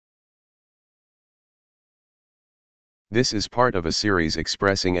This is part of a series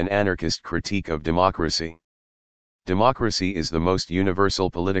expressing an anarchist critique of democracy. Democracy is the most universal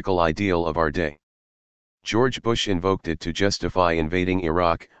political ideal of our day. George Bush invoked it to justify invading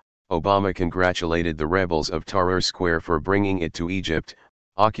Iraq. Obama congratulated the rebels of Tahrir Square for bringing it to Egypt.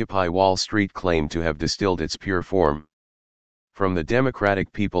 Occupy Wall Street claimed to have distilled its pure form. From the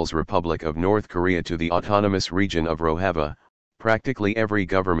Democratic People's Republic of North Korea to the autonomous region of Rojava, practically every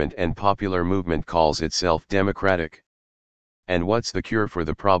government and popular movement calls itself democratic. And what's the cure for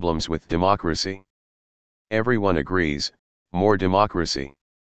the problems with democracy? Everyone agrees, more democracy.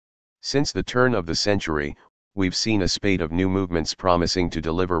 Since the turn of the century, we've seen a spate of new movements promising to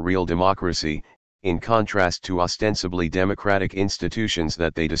deliver real democracy, in contrast to ostensibly democratic institutions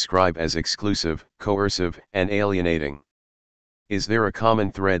that they describe as exclusive, coercive, and alienating. Is there a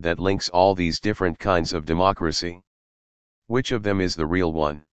common thread that links all these different kinds of democracy? Which of them is the real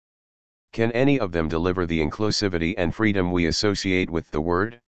one? Can any of them deliver the inclusivity and freedom we associate with the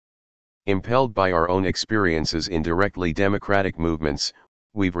word? Impelled by our own experiences in directly democratic movements,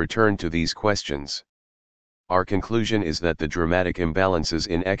 we've returned to these questions. Our conclusion is that the dramatic imbalances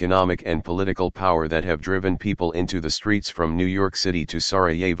in economic and political power that have driven people into the streets from New York City to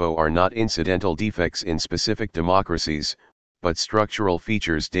Sarajevo are not incidental defects in specific democracies, but structural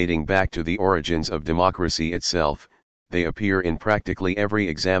features dating back to the origins of democracy itself. They appear in practically every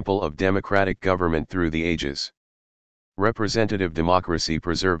example of democratic government through the ages. Representative democracy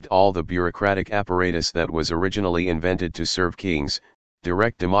preserved all the bureaucratic apparatus that was originally invented to serve kings.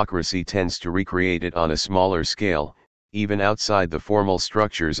 Direct democracy tends to recreate it on a smaller scale, even outside the formal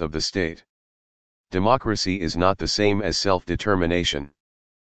structures of the state. Democracy is not the same as self-determination.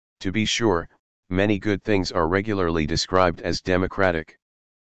 To be sure, many good things are regularly described as democratic.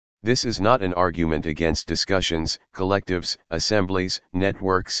 This is not an argument against discussions, collectives, assemblies,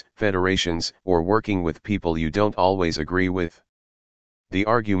 networks, federations, or working with people you don't always agree with. The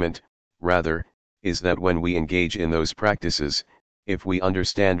argument, rather, is that when we engage in those practices, if we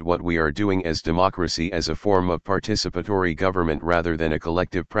understand what we are doing as democracy as a form of participatory government rather than a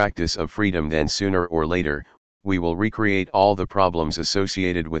collective practice of freedom, then sooner or later, we will recreate all the problems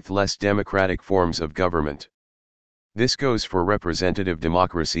associated with less democratic forms of government. This goes for representative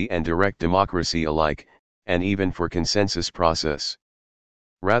democracy and direct democracy alike, and even for consensus process.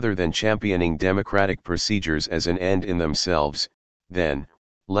 Rather than championing democratic procedures as an end in themselves, then,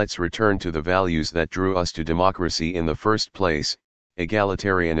 let's return to the values that drew us to democracy in the first place: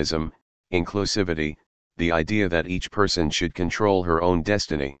 egalitarianism, inclusivity, the idea that each person should control her own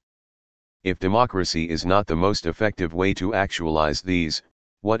destiny. If democracy is not the most effective way to actualize these,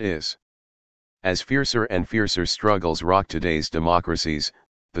 what is? As fiercer and fiercer struggles rock today's democracies,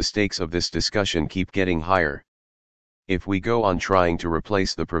 the stakes of this discussion keep getting higher. If we go on trying to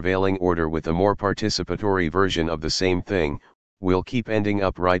replace the prevailing order with a more participatory version of the same thing, we'll keep ending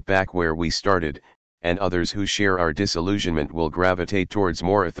up right back where we started, and others who share our disillusionment will gravitate towards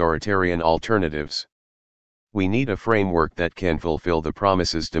more authoritarian alternatives. We need a framework that can fulfill the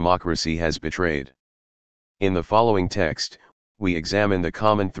promises democracy has betrayed. In the following text, we examine the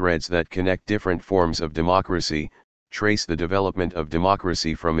common threads that connect different forms of democracy, trace the development of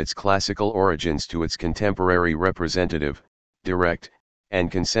democracy from its classical origins to its contemporary representative, direct, and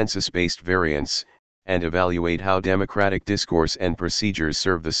consensus-based variants, and evaluate how democratic discourse and procedures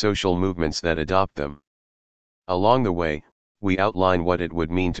serve the social movements that adopt them. Along the way, we outline what it would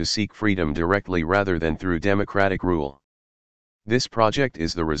mean to seek freedom directly rather than through democratic rule. This project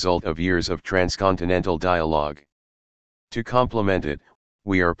is the result of years of transcontinental dialogue. To complement it,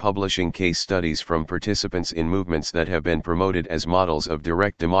 we are publishing case studies from participants in movements that have been promoted as models of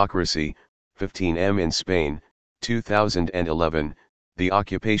direct democracy: 15M in Spain, 2011, the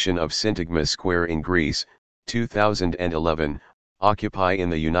occupation of Syntagma Square in Greece, 2011, Occupy in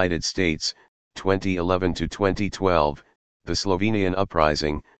the United States, 2011 to 2012, the Slovenian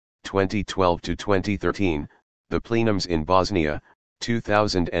Uprising, 2012 to 2013, the plenums in Bosnia,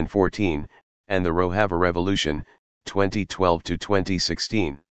 2014, and the Rojava Revolution, 2012 to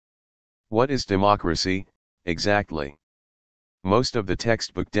 2016. What is democracy, exactly? Most of the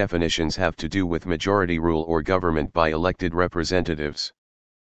textbook definitions have to do with majority rule or government by elected representatives.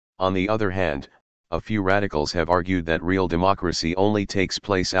 On the other hand, a few radicals have argued that real democracy only takes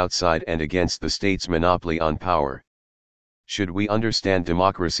place outside and against the state's monopoly on power. Should we understand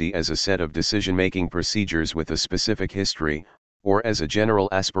democracy as a set of decision-making procedures with a specific history, or as a general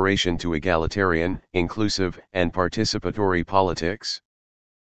aspiration to egalitarian, inclusive, and participatory politics?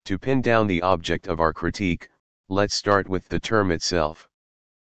 To pin down the object of our critique, let's start with the term itself.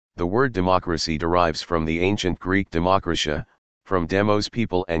 The word democracy derives from the ancient Greek demokratia, from demos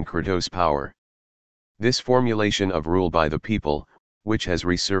people and kratos power. This formulation of rule by the people, which has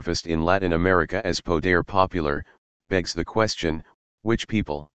resurfaced in Latin America as poder popular, begs the question, which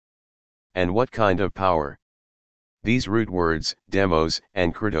people? And what kind of power? These root words, demos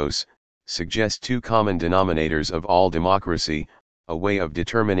and kratos, suggest two common denominators of all democracy, a way of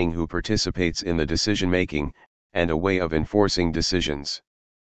determining who participates in the decision-making, and a way of enforcing decisions.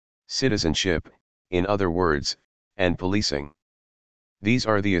 Citizenship, in other words, and policing. These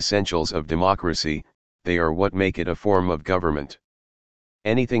are the essentials of democracy, they are what make it a form of government.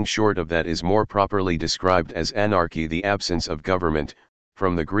 Anything short of that is more properly described as anarchy, the absence of government,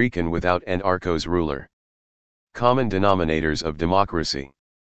 from the Greek and without anarchos, ruler. Common denominators of democracy.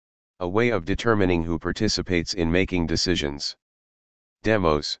 A way of determining who participates in making decisions.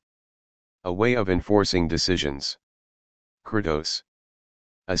 Demos. A way of enforcing decisions. Kratos.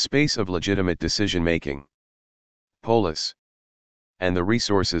 A space of legitimate decision-making. Polis. And the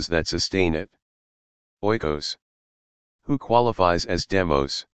resources that sustain it. Oikos. Who qualifies as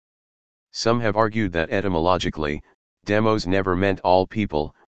demos? Some have argued that etymologically, demos never meant all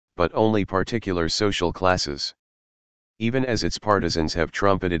people, but only particular social classes. Even as its partisans have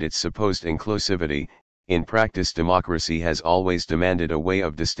trumpeted its supposed inclusivity, in practice democracy has always demanded a way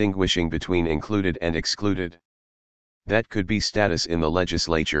of distinguishing between included and excluded. That could be status in the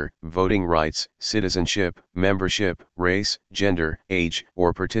legislature, voting rights, citizenship, membership, race, gender, age,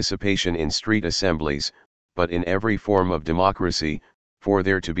 or participation in street assemblies, but in every form of democracy, for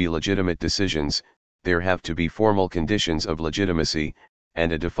there to be legitimate decisions, there have to be formal conditions of legitimacy,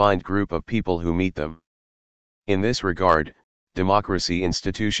 and a defined group of people who meet them. In this regard, democracy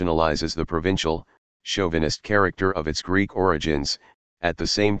institutionalizes the provincial, chauvinist character of its Greek origins, at the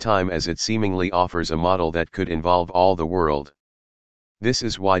same time as it seemingly offers a model that could involve all the world. This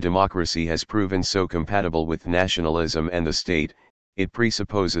is why democracy has proven so compatible with nationalism and the state, it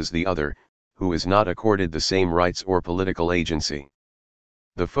presupposes the other, who is not accorded the same rights or political agency.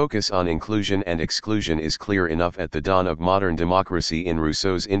 The focus on inclusion and exclusion is clear enough at the dawn of modern democracy in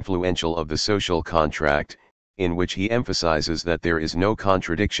Rousseau's influential Of the Social Contract, in which he emphasizes that there is no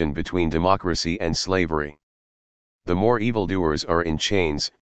contradiction between democracy and slavery. The more evildoers are in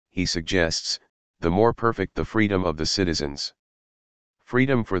chains, he suggests, the more perfect the freedom of the citizens.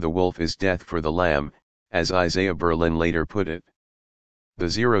 Freedom for the wolf is death for the lamb, as Isaiah Berlin later put it. The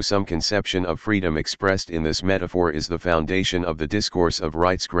zero-sum conception of freedom expressed in this metaphor is the foundation of the discourse of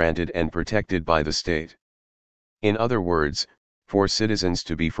rights granted and protected by the state. In other words, for citizens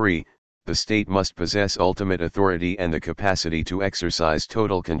to be free, the state must possess ultimate authority and the capacity to exercise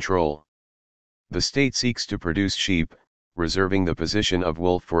total control. The state seeks to produce sheep, reserving the position of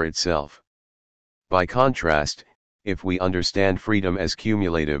wolf for itself. By contrast, if we understand freedom as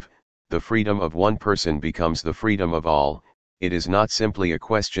cumulative, the freedom of one person becomes the freedom of all. It is not simply a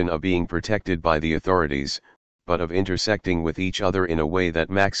question of being protected by the authorities, but of intersecting with each other in a way that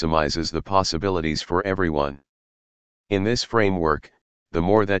maximizes the possibilities for everyone. In this framework, the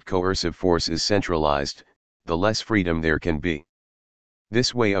more that coercive force is centralized, the less freedom there can be.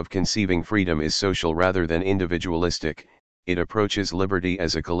 This way of conceiving freedom is social rather than individualistic, it approaches liberty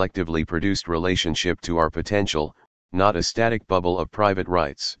as a collectively produced relationship to our potential, not a static bubble of private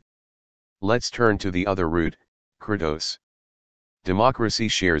rights. Let's turn to the other root, kratos. Democracy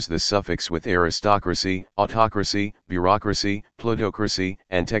shares the suffix with aristocracy, autocracy, bureaucracy, plutocracy,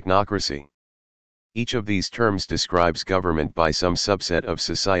 and technocracy. Each of these terms describes government by some subset of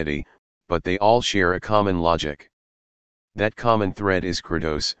society, but they all share a common logic. That common thread is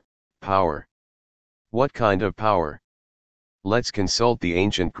kratos, power. What kind of power? Let's consult the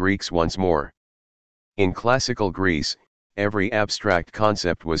ancient Greeks once more. In classical Greece, every abstract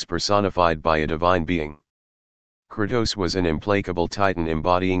concept was personified by a divine being. Kratos was an implacable titan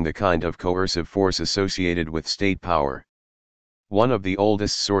embodying the kind of coercive force associated with state power. One of the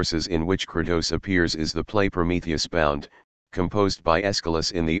oldest sources in which Kratos appears is the play Prometheus Bound, composed by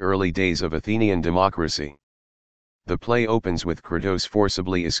Aeschylus in the early days of Athenian democracy. The play opens with Kratos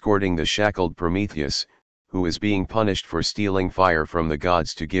forcibly escorting the shackled Prometheus, who is being punished for stealing fire from the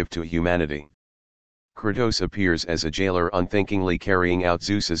gods to give to humanity. Kratos appears as a jailer unthinkingly carrying out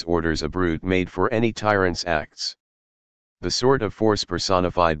Zeus's orders, a brute made for any tyrant's acts. The sort of force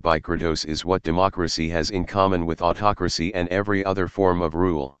personified by Kratos is what democracy has in common with autocracy and every other form of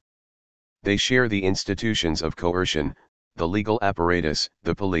rule. They share the institutions of coercion, the legal apparatus,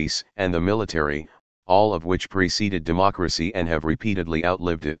 the police, and the military, all of which preceded democracy and have repeatedly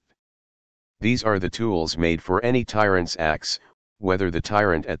outlived it. These are the tools made for any tyrant's acts, whether the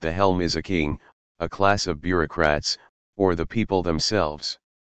tyrant at the helm is a king, a class of bureaucrats, or the people themselves.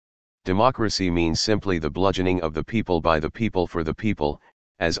 Democracy means simply the bludgeoning of the people by the people for the people,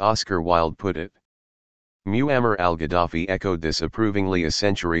 as Oscar Wilde put it. Muammar al-Gaddafi echoed this approvingly a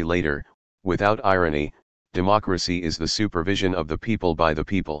century later, without irony, democracy is the supervision of the people by the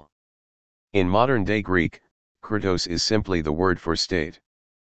people. In modern-day Greek, kratos is simply the word for state.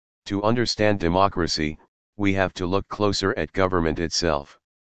 To understand democracy, we have to look closer at government itself.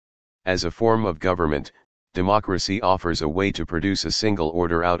 As a form of government, democracy offers a way to produce a single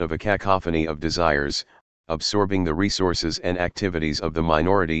order out of a cacophony of desires, absorbing the resources and activities of the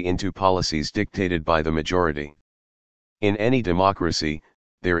minority into policies dictated by the majority. In any democracy,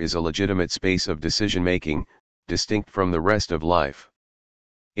 there is a legitimate space of decision-making, distinct from the rest of life.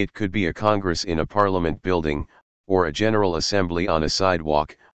 It could be a congress in a parliament building, or a general assembly on a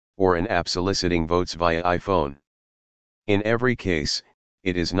sidewalk, or an app soliciting votes via iPhone. In every case,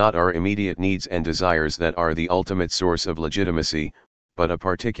 it is not our immediate needs and desires that are the ultimate source of legitimacy, but a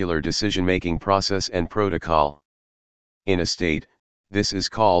particular decision-making process and protocol. In a state, this is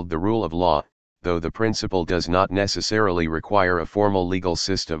called the rule of law, though the principle does not necessarily require a formal legal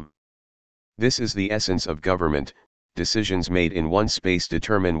system. This is the essence of government. Decisions made in one space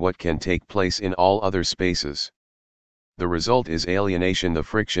determine what can take place in all other spaces. The result is alienation, the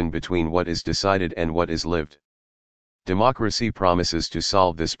friction between what is decided and what is lived. Democracy promises to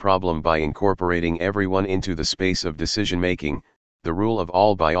solve this problem by incorporating everyone into the space of decision-making, the rule of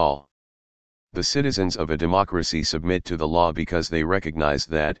all by all. The citizens of a democracy submit to the law because they recognize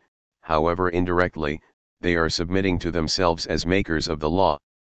that, however indirectly, they are submitting to themselves as makers of the law.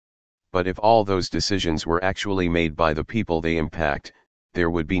 But if all those decisions were actually made by the people they impact, there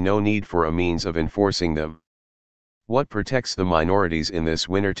would be no need for a means of enforcing them. What protects the minorities in this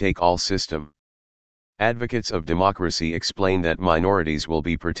winner-take-all system? Advocates of democracy explain that minorities will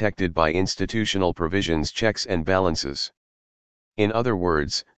be protected by institutional provisions, checks and balances. In other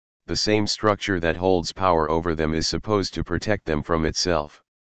words, the same structure that holds power over them is supposed to protect them from itself.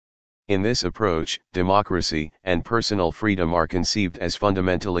 In this approach, democracy and personal freedom are conceived as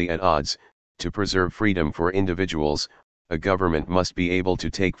fundamentally at odds. To preserve freedom for individuals, a government must be able to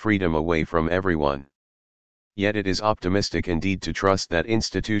take freedom away from everyone. Yet it is optimistic indeed to trust that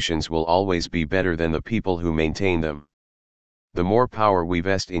institutions will always be better than the people who maintain them. The more power we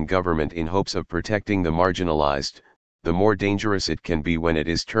vest in government in hopes of protecting the marginalized, the more dangerous it can be when it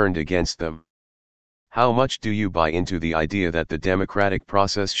is turned against them. How much do you buy into the idea that the democratic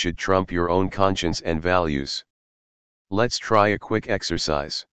process should trump your own conscience and values? Let's try a quick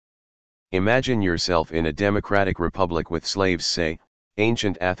exercise. Imagine yourself in a democratic republic with slaves, say,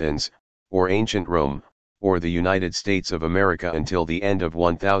 ancient Athens, or ancient Rome, or the United States of America until the end of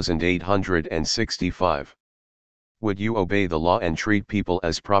 1865. Would you obey the law and treat people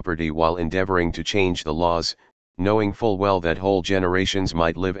as property while endeavoring to change the laws, knowing full well that whole generations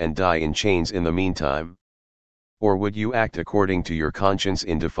might live and die in chains in the meantime? Or would you act according to your conscience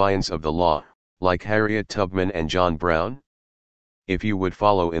in defiance of the law, like Harriet Tubman and John Brown? If you would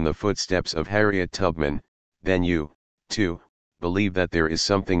follow in the footsteps of Harriet Tubman, then you, too, believe that there is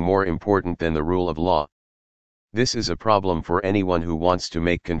something more important than the rule of law. This is a problem for anyone who wants to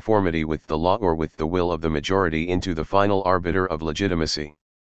make conformity with the law or with the will of the majority into the final arbiter of legitimacy.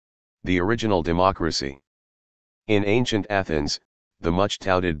 The original democracy. In ancient Athens, the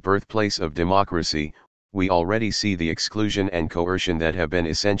much-touted birthplace of democracy, we already see the exclusion and coercion that have been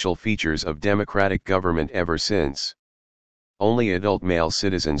essential features of democratic government ever since. Only adult male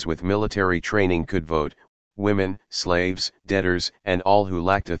citizens with military training could vote. Women, slaves, debtors, and all who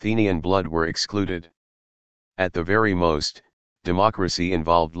lacked Athenian blood were excluded. At the very most, democracy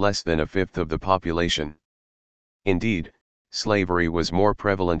involved less than a fifth of the population. Indeed, slavery was more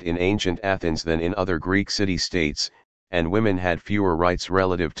prevalent in ancient Athens than in other Greek city-states, and women had fewer rights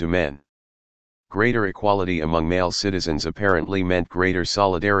relative to men. Greater equality among male citizens apparently meant greater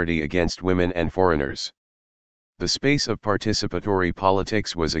solidarity against women and foreigners. The space of participatory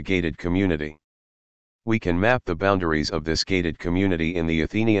politics was a gated community. We can map the boundaries of this gated community in the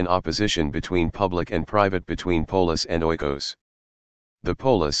Athenian opposition between public and private, between polis and oikos. The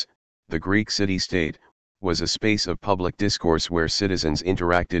polis, the Greek city-state, was a space of public discourse where citizens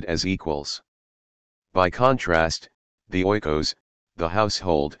interacted as equals. By contrast, the oikos, the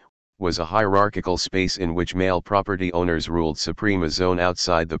household, was a hierarchical space in which male property owners ruled supreme, a zone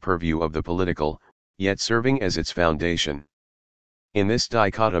outside the purview of the political, yet serving as its foundation. In this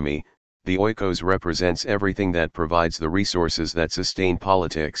dichotomy, the oikos represents everything that provides the resources that sustain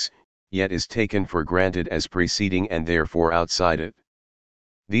politics, yet is taken for granted as preceding and therefore outside it.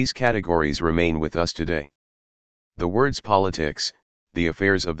 These categories remain with us today. The words politics, the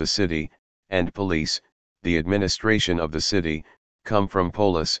affairs of the city, and police, the administration of the city, come from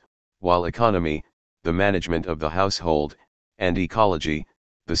polis, while economy, the management of the household, and ecology,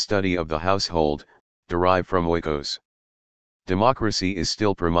 the study of the household, derive from oikos. Democracy is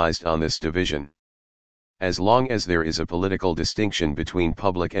still premised on this division. As long as there is a political distinction between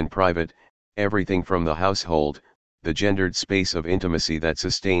public and private, everything from the household, the gendered space of intimacy that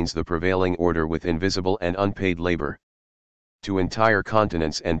sustains the prevailing order with invisible and unpaid labor, to entire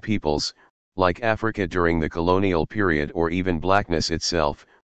continents and peoples, like Africa during the colonial period or even blackness itself,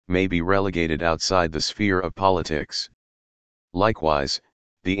 may be relegated outside the sphere of politics. Likewise,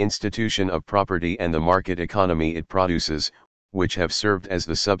 the institution of property and the market economy it produces, which have served as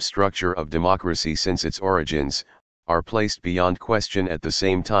the substructure of democracy since its origins, are placed beyond question at the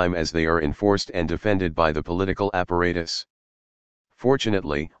same time as they are enforced and defended by the political apparatus.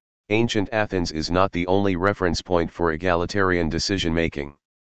 Fortunately, ancient Athens is not the only reference point for egalitarian decision-making.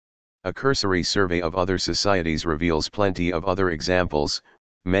 A cursory survey of other societies reveals plenty of other examples,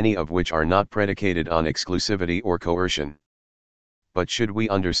 many of which are not predicated on exclusivity or coercion. But should we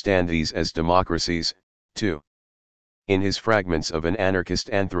understand these as democracies, too? In his Fragments of an Anarchist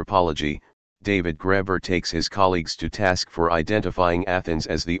Anthropology, David Graeber takes his colleagues to task for identifying Athens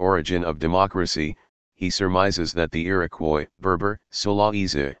as the origin of democracy. He surmises that the Iroquois, Berber,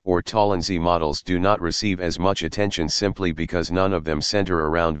 Solais, or Talensi models do not receive as much attention simply because none of them center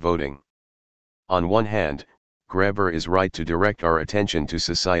around voting. On one hand, Graeber is right to direct our attention to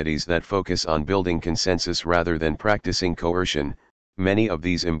societies that focus on building consensus rather than practicing coercion. Many of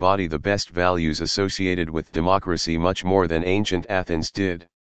these embody the best values associated with democracy much more than ancient Athens did.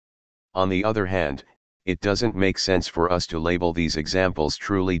 On the other hand, it doesn't make sense for us to label these examples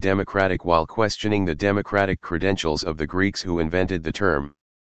truly democratic while questioning the democratic credentials of the Greeks who invented the term.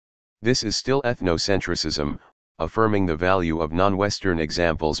 This is still ethnocentrism, affirming the value of non-Western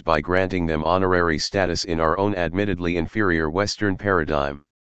examples by granting them honorary status in our own admittedly inferior Western paradigm.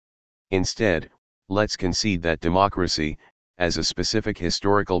 Instead, let's concede that democracy, as a specific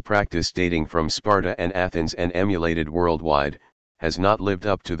historical practice dating from Sparta and Athens and emulated worldwide, has not lived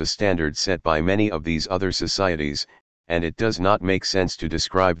up to the standards set by many of these other societies, and it does not make sense to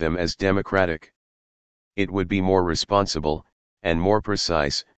describe them as democratic. It would be more responsible, and more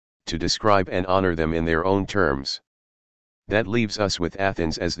precise, to describe and honor them in their own terms. That leaves us with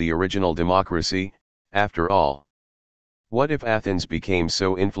Athens as the original democracy, after all. What if Athens became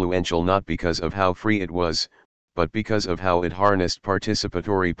so influential not because of how free it was, but because of how it harnessed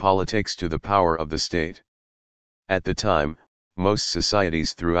participatory politics to the power of the state? At the time, most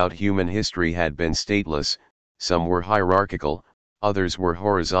societies throughout human history had been stateless, some were hierarchical, others were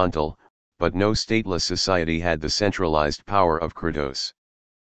horizontal, but no stateless society had the centralized power of Kratos.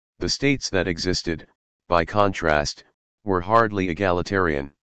 The states that existed, by contrast, were hardly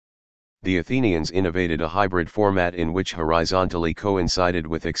egalitarian. The Athenians innovated a hybrid format in which horizontally coincided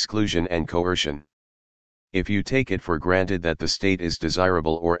with exclusion and coercion. If you take it for granted that the state is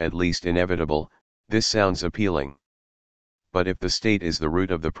desirable or at least inevitable, this sounds appealing. But if the state is the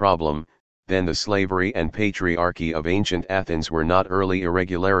root of the problem, then the slavery and patriarchy of ancient Athens were not early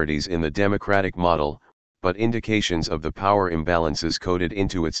irregularities in the democratic model, but indications of the power imbalances coded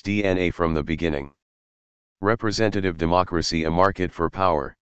into its DNA from the beginning. Representative democracy, a market for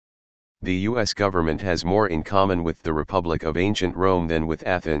power. The U.S. government has more in common with the Republic of ancient Rome than with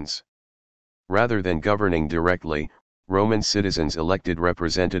Athens. Rather than governing directly, Roman citizens elected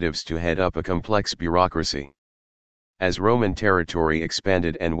representatives to head up a complex bureaucracy. As Roman territory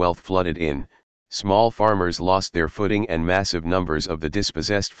expanded and wealth flooded in, small farmers lost their footing and massive numbers of the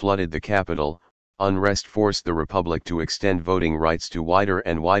dispossessed flooded the capital. Unrest forced the Republic to extend voting rights to wider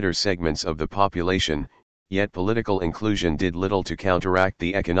and wider segments of the population, yet political inclusion did little to counteract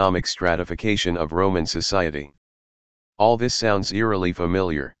the economic stratification of Roman society. All this sounds eerily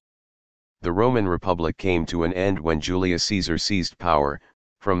familiar. The Roman Republic came to an end when Julius Caesar seized power.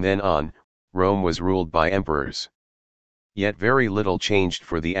 From then on, Rome was ruled by emperors. Yet very little changed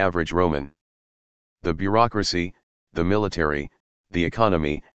for the average Roman. The bureaucracy, the military, the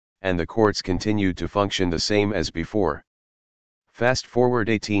economy, and the courts continued to function the same as before. Fast forward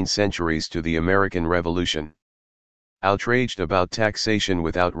 18 centuries to the American Revolution. Outraged about taxation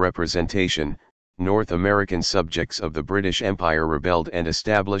without representation, North American subjects of the British Empire rebelled and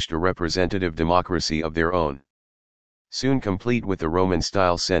established a representative democracy of their own. Soon complete with the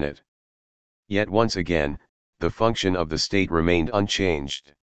Roman-style Senate. Yet once again, the function of the state remained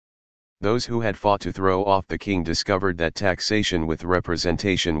unchanged. Those who had fought to throw off the king discovered that taxation with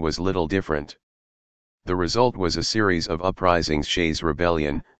representation was little different. The result was a series of uprisings: Shays'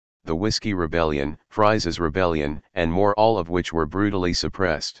 Rebellion, the Whiskey Rebellion, Fry's Rebellion, and more, all of which were brutally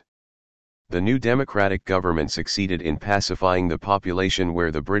suppressed. The new democratic government succeeded in pacifying the population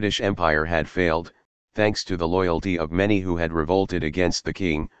where the British Empire had failed, thanks to the loyalty of many who had revolted against the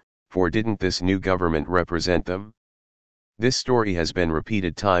king, for didn't this new government represent them? This story has been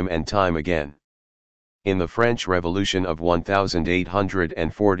repeated time and time again. In the French Revolution of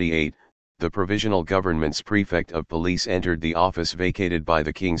 1848, the provisional government's prefect of police entered the office vacated by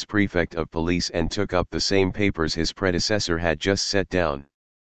the king's prefect of police and took up the same papers his predecessor had just set down.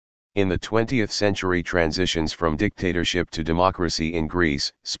 In the 20th century, transitions from dictatorship to democracy in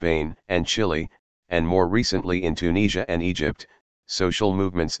Greece, Spain, and Chile, and more recently in Tunisia and Egypt, social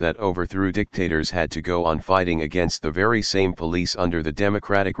movements that overthrew dictators had to go on fighting against the very same police under the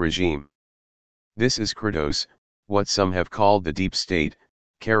democratic regime. This is Kratos, what some have called the deep state,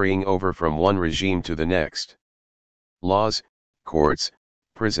 carrying over from one regime to the next. Laws, courts,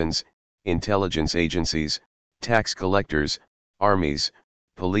 prisons, intelligence agencies, tax collectors, armies,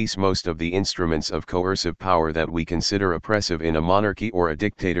 police, most of the instruments of coercive power that we consider oppressive in a monarchy or a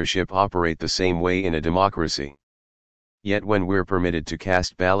dictatorship operate the same way in a democracy. Yet when we're permitted to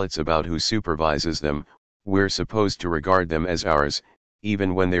cast ballots about who supervises them, we're supposed to regard them as ours,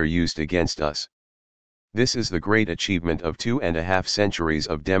 even when they're used against us. This is the great achievement of 2.5 centuries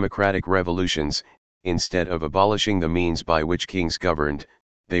of democratic revolutions. Instead of abolishing the means by which kings governed,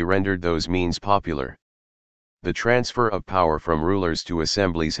 they rendered those means popular. The transfer of power from rulers to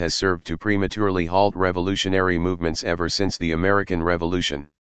assemblies has served to prematurely halt revolutionary movements ever since the American Revolution.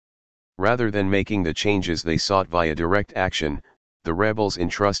 Rather than making the changes they sought via direct action, the rebels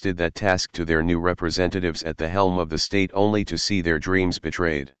entrusted that task to their new representatives at the helm of the state only to see their dreams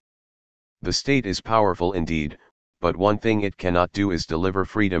betrayed. The state is powerful indeed, but one thing it cannot do is deliver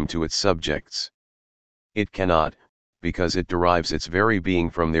freedom to its subjects. It cannot, because it derives its very being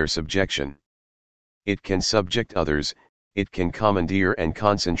from their subjection. It can subject others, it can commandeer and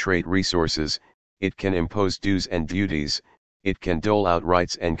concentrate resources, it can impose dues and duties, it can dole out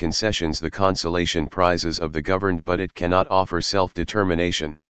rights and concessions, the consolation prizes of the governed, but it cannot offer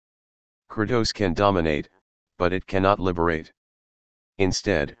self-determination. Kratos can dominate, but it cannot liberate.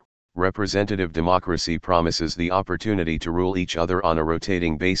 Instead, representative democracy promises the opportunity to rule each other on a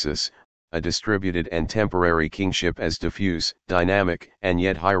rotating basis, a distributed and temporary kingship as diffuse, dynamic, and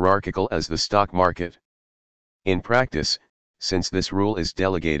yet hierarchical as the stock market. In practice, since this rule is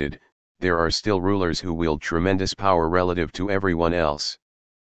delegated, there are still rulers who wield tremendous power relative to everyone else.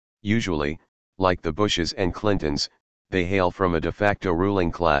 Usually, like the Bushes and Clintons, they hail from a de facto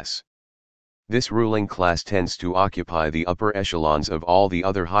ruling class. This ruling class tends to occupy the upper echelons of all the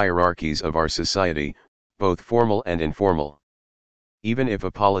other hierarchies of our society, both formal and informal. Even if a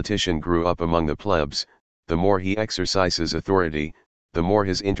politician grew up among the plebs, the more he exercises authority, the more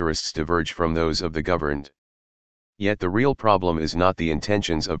his interests diverge from those of the governed. Yet the real problem is not the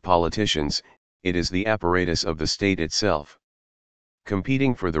intentions of politicians, it is the apparatus of the state itself.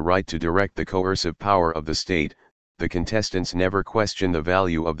 Competing for the right to direct the coercive power of the state, the contestants never question the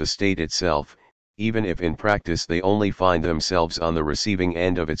value of the state itself, even if in practice they only find themselves on the receiving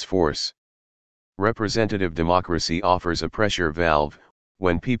end of its force. Representative democracy offers a pressure valve.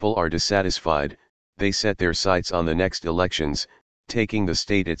 When people are dissatisfied, they set their sights on the next elections, taking the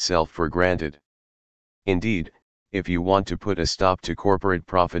state itself for granted. Indeed, if you want to put a stop to corporate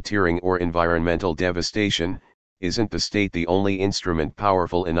profiteering or environmental devastation, isn't the state the only instrument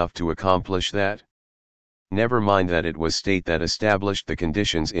powerful enough to accomplish that? Never mind that it was state that established the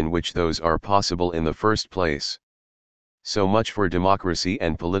conditions in which those are possible in the first place. So much for democracy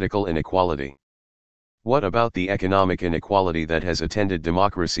and political inequality. What about the economic inequality that has attended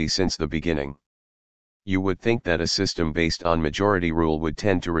democracy since the beginning? You would think that a system based on majority rule would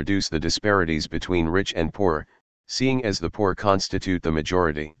tend to reduce the disparities between rich and poor, seeing as the poor constitute the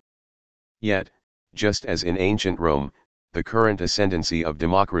majority. Yet, just as in ancient Rome, the current ascendancy of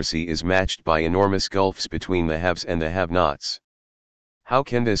democracy is matched by enormous gulfs between the haves and the have-nots. How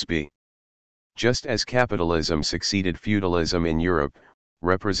can this be? Just as capitalism succeeded feudalism in Europe,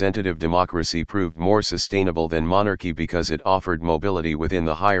 representative democracy proved more sustainable than monarchy because it offered mobility within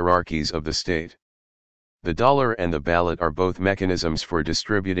the hierarchies of the state. The dollar and the ballot are both mechanisms for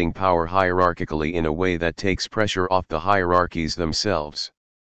distributing power hierarchically in a way that takes pressure off the hierarchies themselves.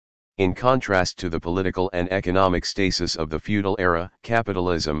 In contrast to the political and economic stasis of the feudal era,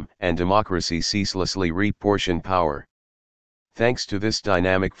 capitalism and democracy ceaselessly reportion power. Thanks to this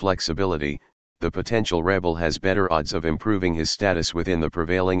dynamic flexibility, the potential rebel has better odds of improving his status within the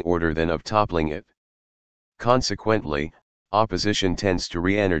prevailing order than of toppling it. Consequently, opposition tends to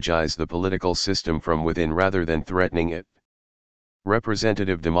re-energize the political system from within rather than threatening it.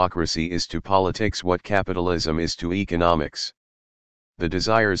 Representative democracy is to politics what capitalism is to economics. The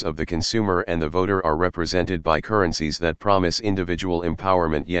desires of the consumer and the voter are represented by currencies that promise individual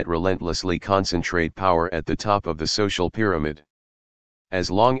empowerment yet relentlessly concentrate power at the top of the social pyramid. As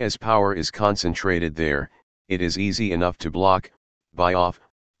long as power is concentrated there, it is easy enough to block, buy off,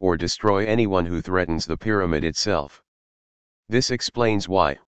 or destroy anyone who threatens the pyramid itself. This explains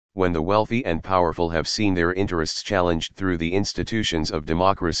why, when the wealthy and powerful have seen their interests challenged through the institutions of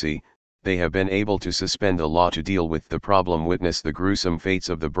democracy, they have been able to suspend a law to deal with the problem. Witness the gruesome fates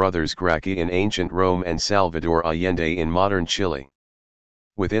of the brothers Gracchi in ancient Rome and Salvador Allende in modern Chile.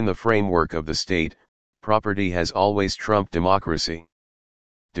 Within the framework of the state, property has always trumped democracy.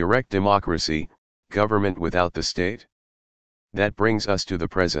 Direct democracy, government without the state? That brings us to the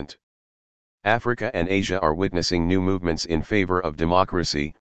present. Africa and Asia are witnessing new movements in favor of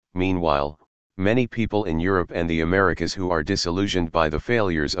democracy. Meanwhile, many people in Europe and the Americas who are disillusioned by the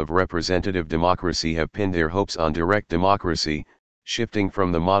failures of representative democracy have pinned their hopes on direct democracy, shifting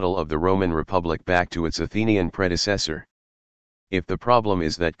from the model of the Roman Republic back to its Athenian predecessor. If the problem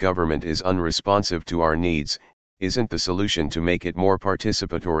is that government is unresponsive to our needs, isn't the solution to make it more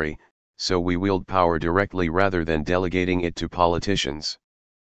participatory, so we wield power directly rather than delegating it to politicians?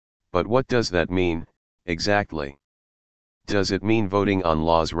 But what does that mean, exactly? Does it mean voting on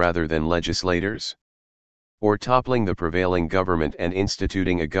laws rather than legislators? Or toppling the prevailing government and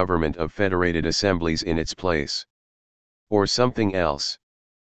instituting a government of federated assemblies in its place? Or something else?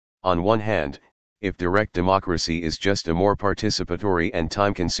 On one hand, if direct democracy is just a more participatory and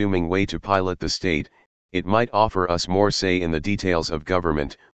time-consuming way to pilot the state, it might offer us more say in the details of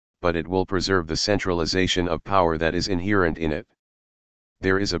government, but it will preserve the centralization of power that is inherent in it.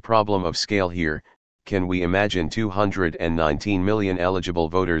 There is a problem of scale here. Can we imagine 219 million eligible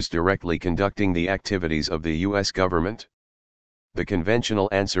voters directly conducting the activities of the US government? The conventional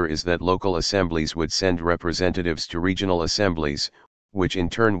answer is that local assemblies would send representatives to regional assemblies, which in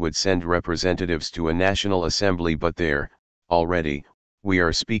turn would send representatives to a national assembly. But there, already, we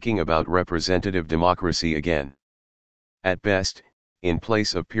are speaking about representative democracy again. At best, in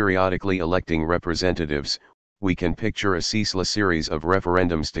place of periodically electing representatives, we can picture a ceaseless series of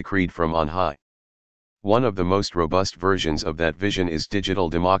referendums decreed from on high. One of the most robust versions of that vision is digital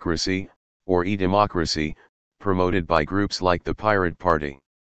democracy, or e-democracy, promoted by groups like the Pirate Party.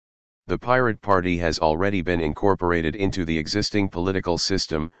 The Pirate Party has already been incorporated into the existing political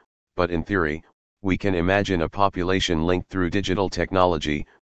system, but in theory, we can imagine a population linked through digital technology,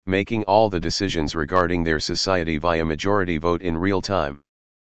 making all the decisions regarding their society via majority vote in real time.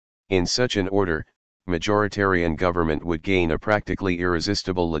 In such an order, majoritarian government would gain a practically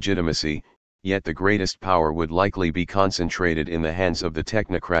irresistible legitimacy, yet the greatest power would likely be concentrated in the hands of the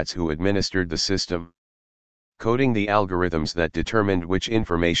technocrats who administered the system. Coding the algorithms that determined which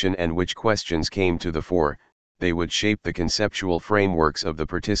information and which questions came to the fore, they would shape the conceptual frameworks of the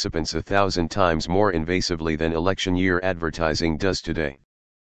participants 1,000 times more invasively than election year advertising does today.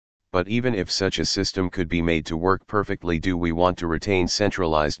 But even if such a system could be made to work perfectly, do we want to retain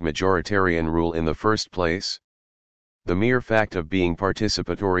centralized majoritarian rule in the first place? The mere fact of being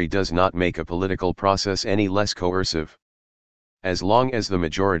participatory does not make a political process any less coercive. As long as the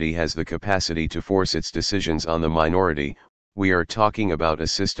majority has the capacity to force its decisions on the minority, we are talking about a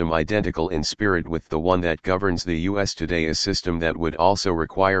system identical in spirit with the one that governs the US today, a system that would also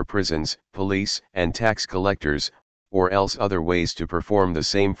require prisons, police, and tax collectors, or else other ways to perform the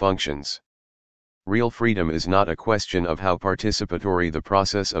same functions. Real freedom is not a question of how participatory the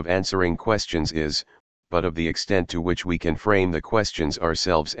process of answering questions is, but of the extent to which we can frame the questions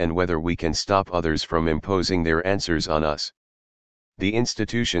ourselves and whether we can stop others from imposing their answers on us. The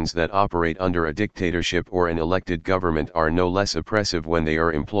institutions that operate under a dictatorship or an elected government are no less oppressive when they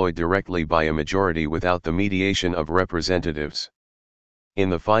are employed directly by a majority without the mediation of representatives. In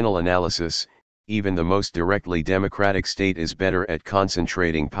the final analysis, even the most directly democratic state is better at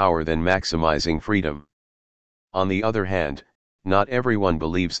concentrating power than maximizing freedom. On the other hand, not everyone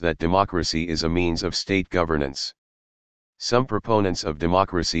believes that democracy is a means of state governance. Some proponents of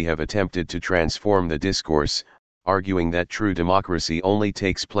democracy have attempted to transform the discourse, arguing that true democracy only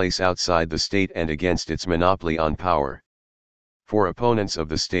takes place outside the state and against its monopoly on power. For opponents of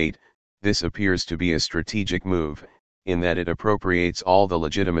the state, this appears to be a strategic move, in that it appropriates all the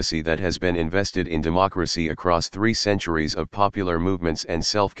legitimacy that has been invested in democracy across 3 centuries of popular movements and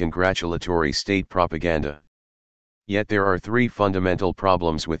self-congratulatory state propaganda. Yet there are 3 fundamental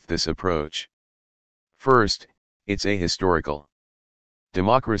problems with this approach. First, it's ahistorical.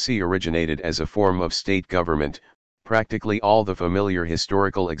 Democracy originated as a form of state government. Practically all the familiar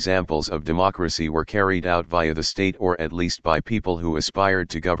historical examples of democracy were carried out via the state, or at least by people who aspired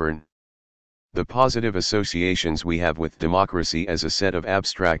to govern. The positive associations we have with democracy as a set of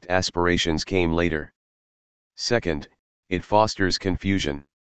abstract aspirations came later. Second, it fosters confusion.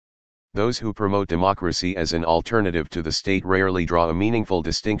 Those who promote democracy as an alternative to the state rarely draw a meaningful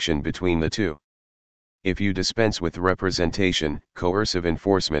distinction between the two. If you dispense with representation, coercive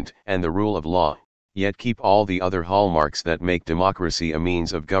enforcement, and the rule of law, yet keep all the other hallmarks that make democracy a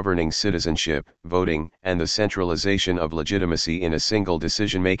means of governing citizenship, voting, and the centralization of legitimacy in a single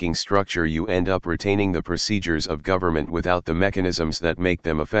decision-making structure, you end up retaining the procedures of government without the mechanisms that make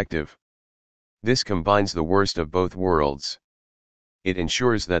them effective. This combines the worst of both worlds. It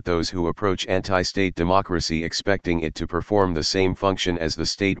ensures that those who approach anti-state democracy expecting it to perform the same function as the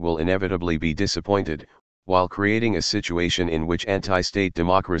state will inevitably be disappointed, while creating a situation in which anti-state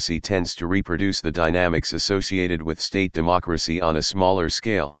democracy tends to reproduce the dynamics associated with state democracy on a smaller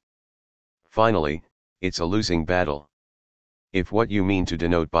scale. Finally, it's a losing battle. If what you mean to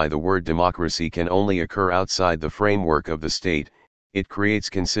denote by the word democracy can only occur outside the framework of the state, it creates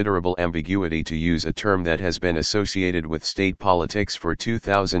considerable ambiguity to use a term that has been associated with state politics for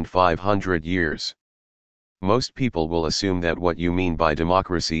 2,500 years. Most people will assume that what you mean by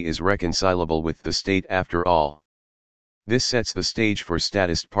democracy is reconcilable with the state after all. This sets the stage for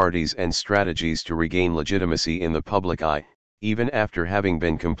statist parties and strategies to regain legitimacy in the public eye, even after having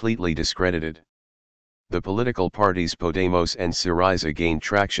been completely discredited. The political parties Podemos and Syriza gained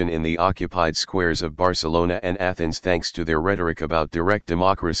traction in the occupied squares of Barcelona and Athens thanks to their rhetoric about direct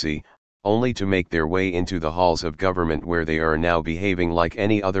democracy, only to make their way into the halls of government where they are now behaving like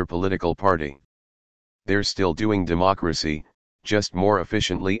any other political party. They're still doing democracy, just more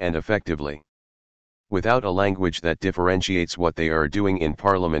efficiently and effectively. Without a language that differentiates what they are doing in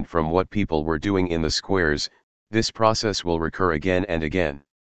parliament from what people were doing in the squares, this process will recur again and again.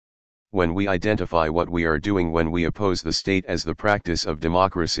 When we identify what we are doing when we oppose the state as the practice of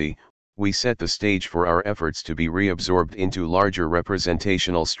democracy, we set the stage for our efforts to be reabsorbed into larger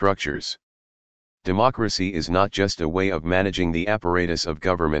representational structures. Democracy is not just a way of managing the apparatus of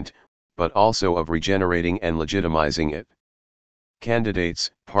government, but also of regenerating and legitimizing it.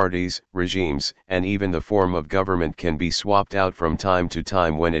 Candidates, parties, regimes, and even the form of government can be swapped out from time to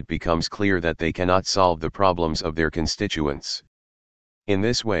time when it becomes clear that they cannot solve the problems of their constituents. In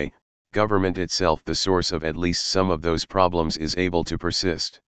this way, government itself, the source of at least some of those problems, is able to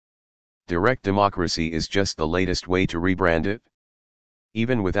persist. Direct democracy is just the latest way to rebrand it.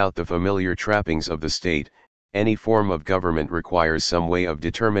 Even without the familiar trappings of the state, any form of government requires some way of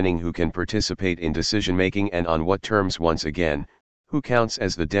determining who can participate in decision-making and on what terms. Once again, who counts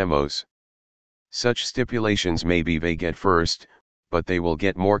as the demos. Such stipulations may be vague at first, but they will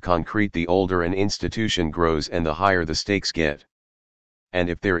get more concrete the older an institution grows and the higher the stakes get. And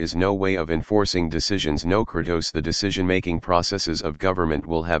if there is no way of enforcing decisions, no kratos, the decision-making processes of government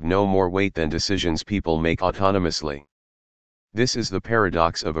will have no more weight than decisions people make autonomously. This is the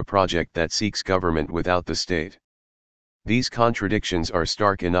paradox of a project that seeks government without the state. These contradictions are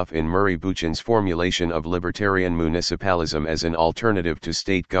stark enough in Murray Boochin's formulation of libertarian municipalism as an alternative to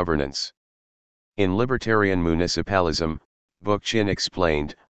state governance. In libertarian municipalism, Boochin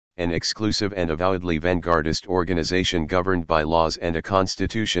explained, an exclusive and avowedly vanguardist organization governed by laws and a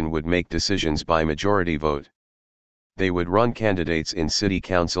constitution would make decisions by majority vote. They would run candidates in city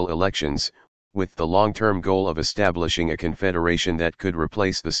council elections, with the long-term goal of establishing a confederation that could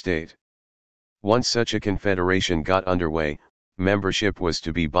replace the state. Once such a confederation got underway, membership was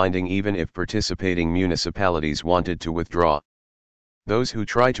to be binding even if participating municipalities wanted to withdraw. Those who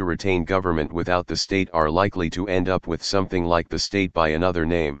try to retain government without the state are likely to end up with something like the state by another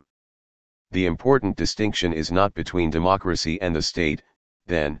name. The important distinction is not between democracy and the state,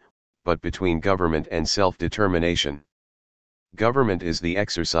 then, but between government and self-determination. Government is the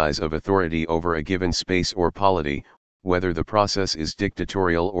exercise of authority over a given space or polity, whether the process is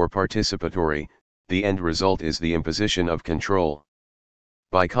dictatorial or participatory, the end result is the imposition of control.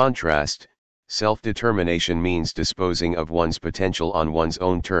 By contrast, self-determination means disposing of one's potential on one's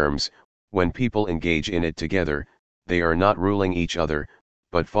own terms. When people engage in it together, they are not ruling each other,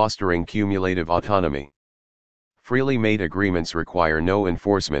 but fostering cumulative autonomy. Freely made agreements require no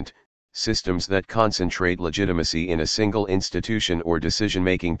enforcement. Systems that concentrate legitimacy in a single institution or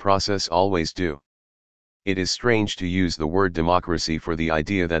decision-making process always do. It is strange to use the word democracy for the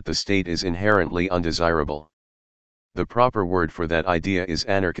idea that the state is inherently undesirable. The proper word for that idea is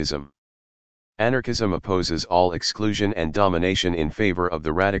anarchism. Anarchism opposes all exclusion and domination in favor of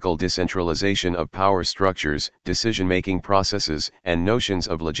the radical decentralization of power structures, decision-making processes, and notions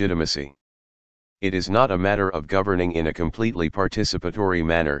of legitimacy. It is not a matter of governing in a completely participatory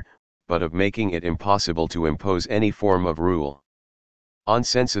manner, but of making it impossible to impose any form of rule.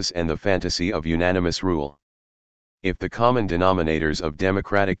 Consensus and the fantasy of unanimous rule. If the common denominators of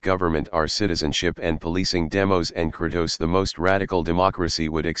democratic government are citizenship and policing, demos and kratos, the most radical democracy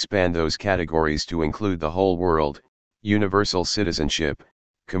would expand those categories to include the whole world, universal citizenship,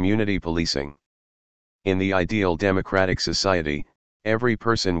 community policing. In the ideal democratic society, every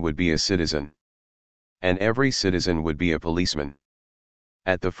person would be a citizen. And every citizen would be a policeman.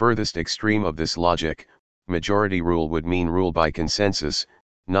 At the furthest extreme of this logic, majority rule would mean rule by consensus,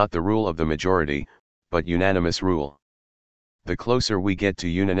 not the rule of the majority, but unanimous rule. The closer we get to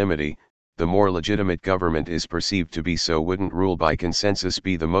unanimity, the more legitimate government is perceived to be. So wouldn't rule by consensus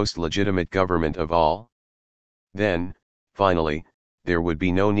be the most legitimate government of all? Then, finally, there would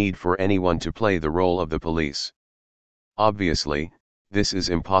be no need for anyone to play the role of the police. Obviously, this is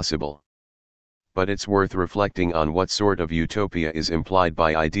impossible. But it's worth reflecting on what sort of utopia is implied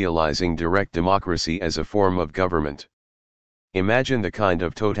by idealizing direct democracy as a form of government. Imagine the kind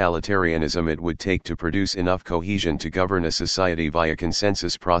of totalitarianism it would take to produce enough cohesion to govern a society via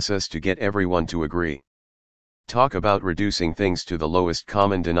consensus process to get everyone to agree. Talk about reducing things to the lowest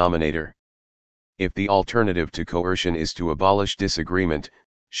common denominator. If the alternative to coercion is to abolish disagreement,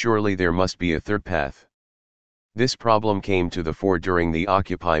 surely there must be a third path. This problem came to the fore during the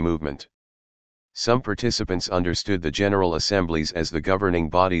Occupy movement. Some participants understood the General Assemblies as the governing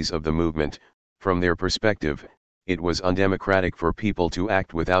bodies of the movement. From their perspective, it was undemocratic for people to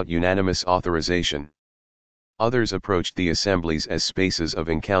act without unanimous authorization. Others approached the assemblies as spaces of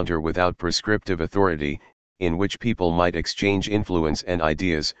encounter without prescriptive authority, in which people might exchange influence and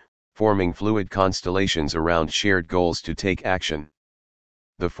ideas, forming fluid constellations around shared goals to take action.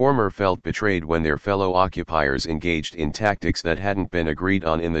 The former felt betrayed when their fellow occupiers engaged in tactics that hadn't been agreed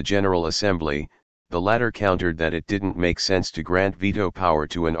on in the General Assembly. The latter countered that it didn't make sense to grant veto power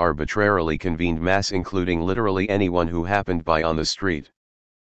to an arbitrarily convened mass, including literally anyone who happened by on the street.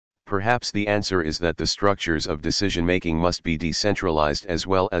 Perhaps the answer is that the structures of decision-making must be decentralized as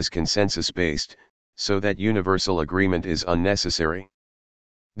well as consensus-based, so that universal agreement is unnecessary.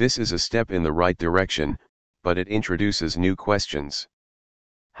 This is a step in the right direction, but it introduces new questions.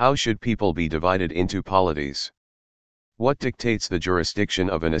 How should people be divided into polities? What dictates the jurisdiction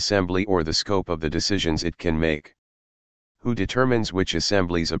of an assembly or the scope of the decisions it can make? Who determines which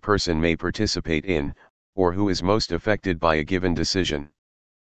assemblies a person may participate in, or who is most affected by a given decision?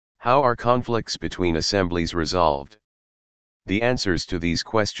 How are conflicts between assemblies resolved? The answers to these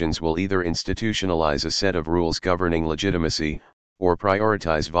questions will either institutionalize a set of rules governing legitimacy, or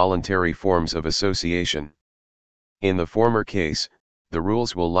prioritize voluntary forms of association. In the former case, the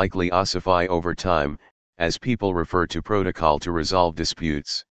rules will likely ossify over time, as people refer to protocol to resolve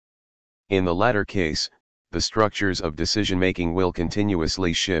disputes. In the latter case, the structures of decision-making will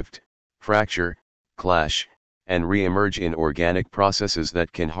continuously shift, fracture, clash, and re-emerge in organic processes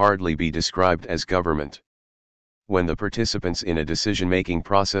that can hardly be described as government. When the participants in a decision-making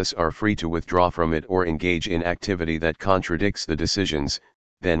process are free to withdraw from it or engage in activity that contradicts the decisions,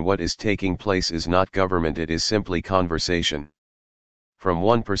 then what is taking place is not government, it is simply conversation. From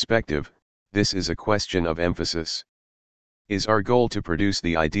one perspective, this is a question of emphasis. Is our goal to produce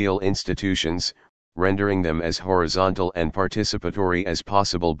the ideal institutions, rendering them as horizontal and participatory as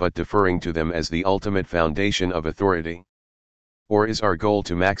possible but deferring to them as the ultimate foundation of authority? Or is our goal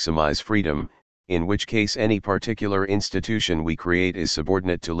to maximize freedom, in which case any particular institution we create is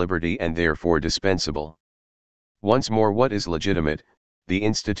subordinate to liberty and therefore dispensable? Once more, what is legitimate, the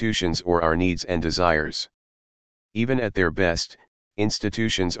institutions or our needs and desires? Even at their best,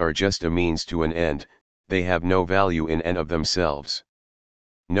 institutions are just a means to an end, they have no value in and of themselves.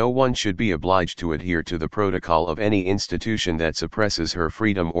 No one should be obliged to adhere to the protocol of any institution that suppresses her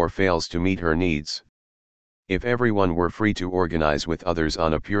freedom or fails to meet her needs. If everyone were free to organize with others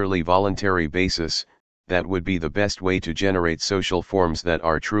on a purely voluntary basis, that would be the best way to generate social forms that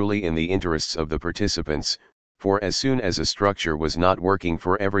are truly in the interests of the participants, for as soon as a structure was not working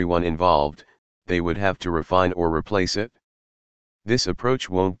for everyone involved, they would have to refine or replace it. This approach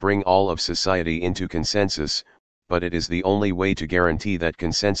won't bring all of society into consensus, but it is the only way to guarantee that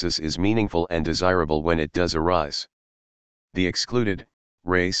consensus is meaningful and desirable when it does arise. The excluded,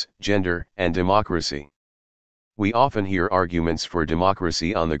 race, gender, and democracy. We often hear arguments for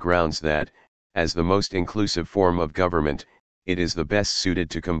democracy on the grounds that, as the most inclusive form of government, it is the best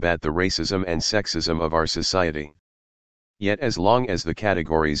suited to combat the racism and sexism of our society. Yet as long as the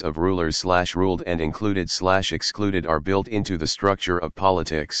categories of rulers/ruled and included/excluded are built into the structure of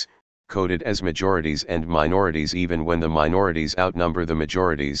politics, coded as majorities and minorities even when the minorities outnumber the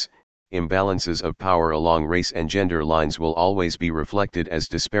majorities, imbalances of power along race and gender lines will always be reflected as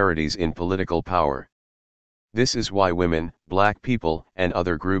disparities in political power. This is why women, black people, and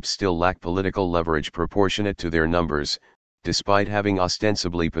other groups still lack political leverage proportionate to their numbers, despite having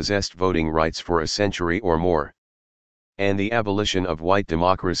ostensibly possessed voting rights for a century or more. And the abolition of white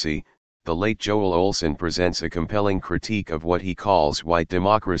democracy, the late Joel Olson presents a compelling critique of what he calls white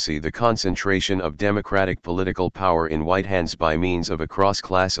democracy, the concentration of democratic political power in white hands by means of a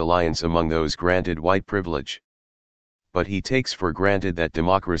cross-class alliance among those granted white privilege. But he takes for granted that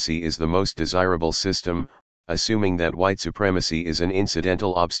democracy is the most desirable system, assuming that white supremacy is an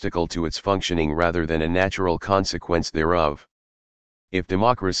incidental obstacle to its functioning rather than a natural consequence thereof. If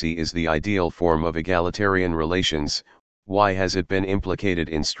democracy is the ideal form of egalitarian relations, why has it been implicated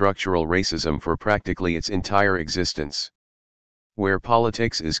in structural racism for practically its entire existence? Where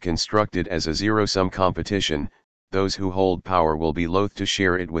politics is constructed as a zero-sum competition, those who hold power will be loath to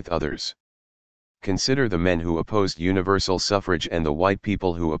share it with others. Consider the men who opposed universal suffrage and the white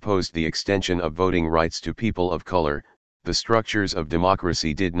people who opposed the extension of voting rights to people of color. The structures of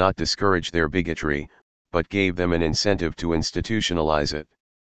democracy did not discourage their bigotry, but gave them an incentive to institutionalize it.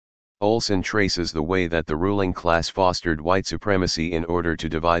 Olson traces the way that the ruling class fostered white supremacy in order to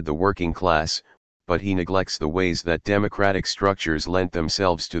divide the working class, but he neglects the ways that democratic structures lent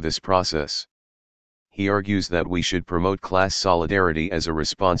themselves to this process. He argues that we should promote class solidarity as a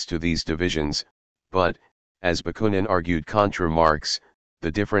response to these divisions, but, as Bakunin argued contra Marx,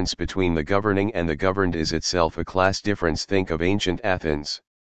 the difference between the governing and the governed is itself a class difference. Think of ancient Athens.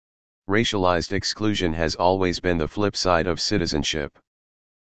 Racialized exclusion has always been the flip side of citizenship.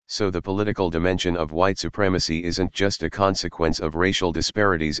 So the political dimension of white supremacy isn't just a consequence of racial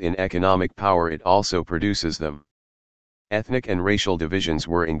disparities in economic power, it also produces them. Ethnic and racial divisions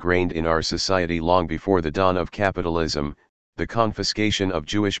were ingrained in our society long before the dawn of capitalism. The confiscation of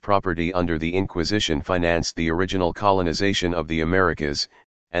Jewish property under the Inquisition financed the original colonization of the Americas,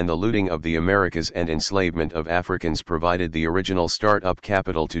 and the looting of the Americas and enslavement of Africans provided the original start-up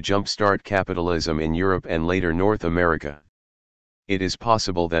capital to jumpstart capitalism in Europe and later North America. It is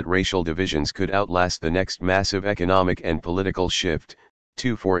possible that racial divisions could outlast the next massive economic and political shift,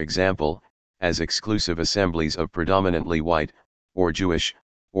 to, for example, as exclusive assemblies of predominantly white, or Jewish,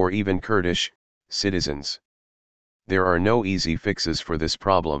 or even Kurdish, citizens. There are no easy fixes for this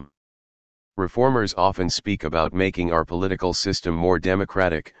problem. Reformers often speak about making our political system more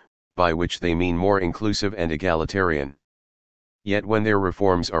democratic, by which they mean more inclusive and egalitarian. Yet when their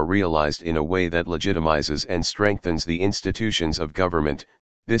reforms are realized in a way that legitimizes and strengthens the institutions of government,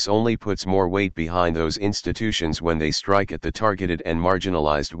 this only puts more weight behind those institutions when they strike at the targeted and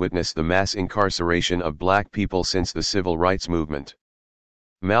marginalized. Witness the mass incarceration of black people since the civil rights movement.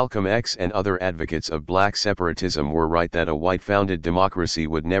 Malcolm X and other advocates of black separatism were right that a white-founded democracy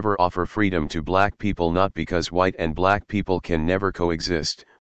would never offer freedom to black people, not because white and black people can never coexist,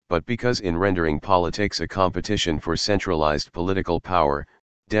 but because in rendering politics a competition for centralized political power,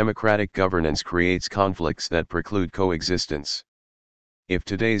 democratic governance creates conflicts that preclude coexistence. If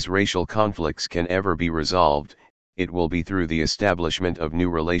today's racial conflicts can ever be resolved, it will be through the establishment of new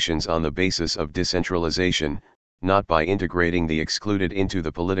relations on the basis of decentralization, not by integrating the excluded into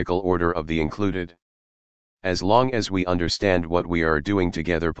the political order of the included. As long as we understand what we are doing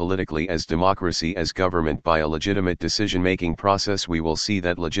together politically as democracy, as government by a legitimate decision-making process, we will see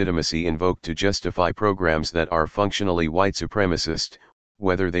that legitimacy invoked to justify programs that are functionally white supremacist,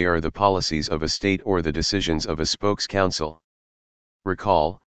 whether they are the policies of a state or the decisions of a spokes council.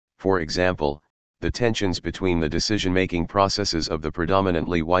 Recall, for example, the tensions between the decision-making processes of the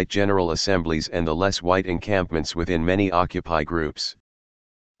predominantly white General Assemblies and the less white encampments within many Occupy groups.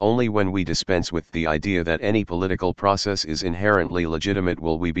 Only when we dispense with the idea that any political process is inherently legitimate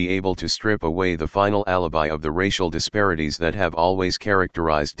will we be able to strip away the final alibi of the racial disparities that have always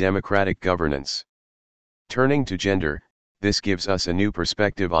characterized democratic governance. Turning to gender, this gives us a new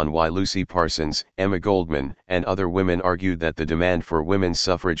perspective on why Lucy Parsons, Emma Goldman, and other women argued that the demand for women's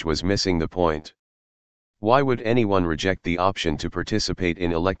suffrage was missing the point. Why would anyone reject the option to participate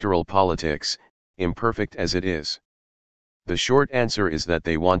in electoral politics, imperfect as it is? The short answer is that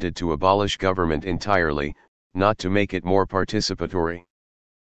they wanted to abolish government entirely, not to make it more participatory.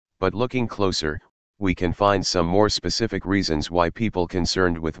 But looking closer, we can find some more specific reasons why people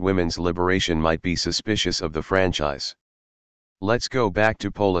concerned with women's liberation might be suspicious of the franchise. Let's go back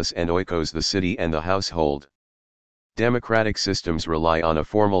to polis and oikos, the city and the household. Democratic systems rely on a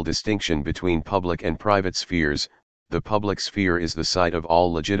formal distinction between public and private spheres. The public sphere is the site of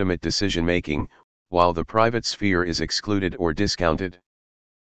all legitimate decision-making, while the private sphere is excluded or discounted.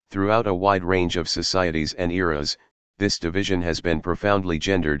 Throughout a wide range of societies and eras, this division has been profoundly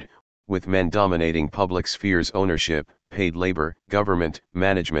gendered, with men dominating public sphere's ownership, paid labor, government,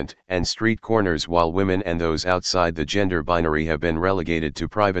 management, and street corners, while women and those outside the gender binary have been relegated to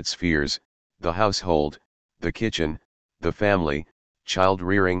private spheres, the household, the kitchen, the family, child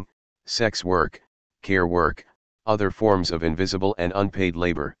rearing, sex work, care work, other forms of invisible and unpaid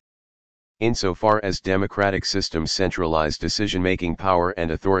labor. Insofar as democratic systems centralize decision-making power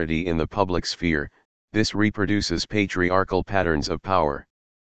and authority in the public sphere, this reproduces patriarchal patterns of power.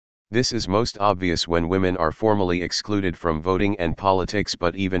 This is most obvious when women are formally excluded from voting and politics,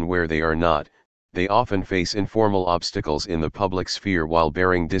 but even where they are not, they often face informal obstacles in the public sphere while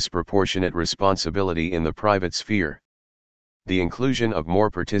bearing disproportionate responsibility in the private sphere. The inclusion of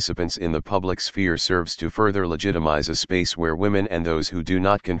more participants in the public sphere serves to further legitimize a space where women and those who do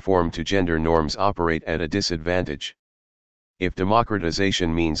not conform to gender norms operate at a disadvantage. If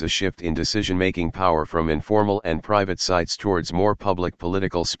democratization means a shift in decision-making power from informal and private sites towards more public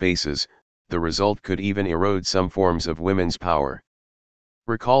political spaces, the result could even erode some forms of women's power.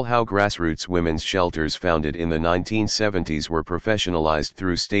 Recall how grassroots women's shelters founded in the 1970s were professionalized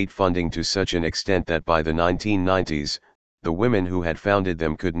through state funding to such an extent that by the 1990s, the women who had founded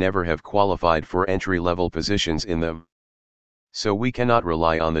them could never have qualified for entry-level positions in them. So we cannot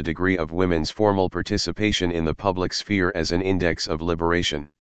rely on the degree of women's formal participation in the public sphere as an index of liberation.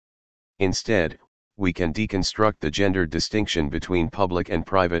 Instead, we can deconstruct the gendered distinction between public and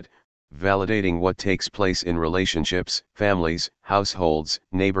private, validating what takes place in relationships, families, households,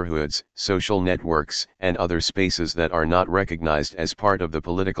 neighborhoods, social networks, and other spaces that are not recognized as part of the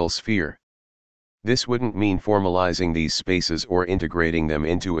political sphere. This wouldn't mean formalizing these spaces or integrating them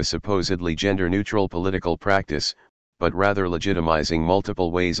into a supposedly gender-neutral political practice, but rather legitimizing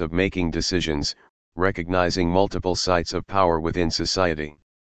multiple ways of making decisions, recognizing multiple sites of power within society.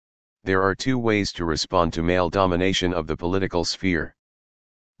 There are two ways to respond to male domination of the political sphere.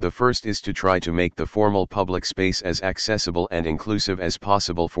 The first is to try to make the formal public space as accessible and inclusive as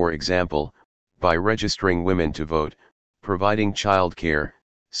possible, for example, by registering women to vote, providing childcare,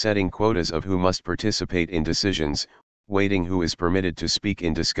 setting quotas of who must participate in decisions, weighting who is permitted to speak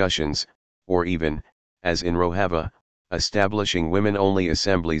in discussions, or even, as in Rojava, establishing women-only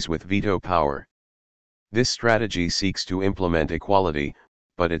assemblies with veto power. This strategy seeks to implement equality,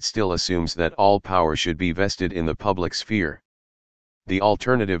 but it still assumes that all power should be vested in the public sphere. The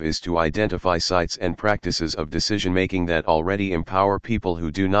alternative is to identify sites and practices of decision-making that already empower people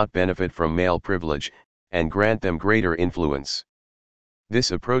who do not benefit from male privilege, and grant them greater influence.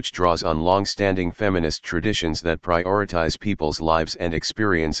 This approach draws on long-standing feminist traditions that prioritize people's lives and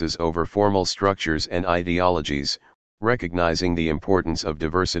experiences over formal structures and ideologies, recognizing the importance of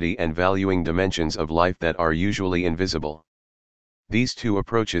diversity and valuing dimensions of life that are usually invisible. These two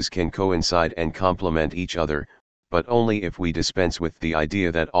approaches can coincide and complement each other, but only if we dispense with the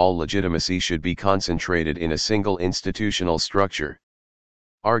idea that all legitimacy should be concentrated in a single institutional structure.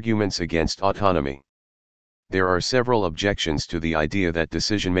 Arguments against autonomy. There are several objections to the idea that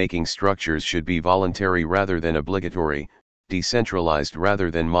decision-making structures should be voluntary rather than obligatory, decentralized rather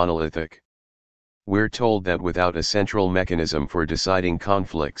than monolithic. We're told that without a central mechanism for deciding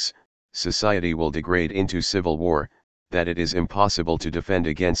conflicts, society will degrade into civil war, that it is impossible to defend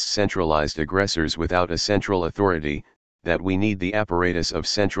against centralized aggressors without a central authority, that we need the apparatus of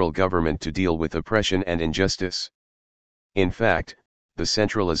central government to deal with oppression and injustice. In fact, the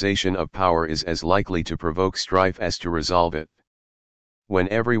centralization of power is as likely to provoke strife as to resolve it. When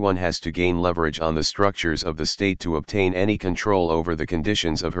everyone has to gain leverage on the structures of the state to obtain any control over the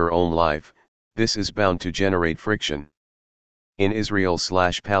conditions of her own life, this is bound to generate friction. In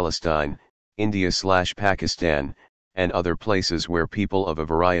Israel/Palestine, India/Pakistan, and other places where people of a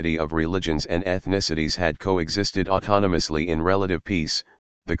variety of religions and ethnicities had coexisted autonomously in relative peace,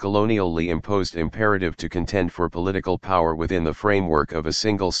 the colonially imposed imperative to contend for political power within the framework of a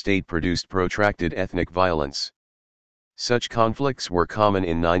single state produced protracted ethnic violence. Such conflicts were common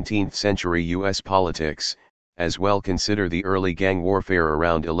in 19th-century U.S. politics, as well consider the early gang warfare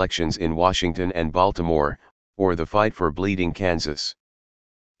around elections in Washington and Baltimore, or the fight for Bleeding Kansas.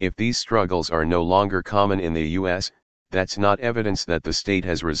 If these struggles are no longer common in the U.S., that's not evidence that the state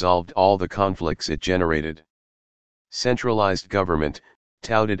has resolved all the conflicts it generated. Centralized government,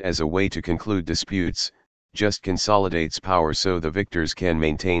 touted as a way to conclude disputes, just consolidates power so the victors can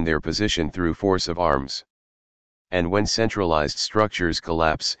maintain their position through force of arms. And when centralized structures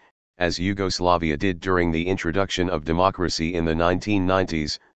collapse, as Yugoslavia did during the introduction of democracy in the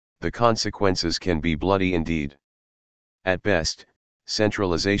 1990s, the consequences can be bloody indeed. At best,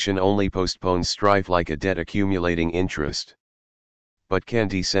 centralization only postpones strife like a debt-accumulating interest. But can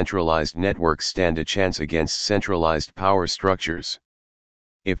decentralized networks stand a chance against centralized power structures?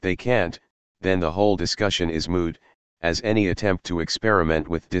 If they can't, then the whole discussion is moot, as any attempt to experiment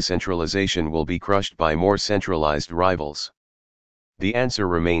with decentralization will be crushed by more centralized rivals. The answer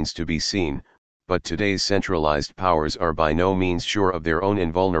remains to be seen, but today's centralized powers are by no means sure of their own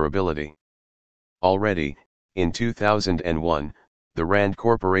invulnerability. Already, in 2001, the RAND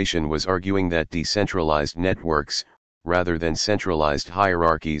Corporation was arguing that decentralized networks, rather than centralized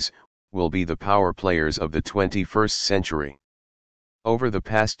hierarchies, will be the power players of the 21st century. Over the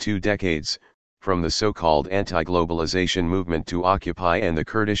past 2 decades, from the so-called anti-globalization movement to Occupy and the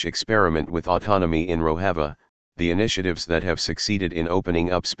Kurdish experiment with autonomy in Rojava, the initiatives that have succeeded in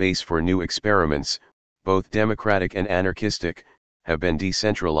opening up space for new experiments, both democratic and anarchistic, have been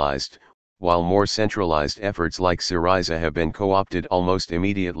decentralized, while more centralized efforts like Syriza have been co-opted almost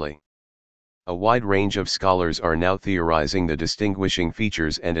immediately. A wide range of scholars are now theorizing the distinguishing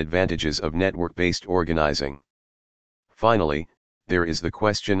features and advantages of network-based organizing. Finally, there is the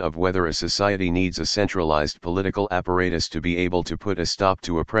question of whether a society needs a centralized political apparatus to be able to put a stop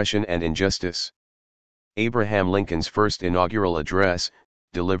to oppression and injustice. Abraham Lincoln's first inaugural address,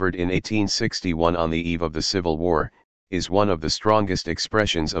 delivered in 1861 on the eve of the Civil War, is one of the strongest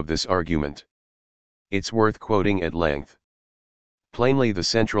expressions of this argument. It's worth quoting at length. Plainly, the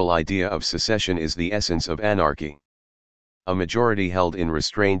central idea of secession is the essence of anarchy. A majority held in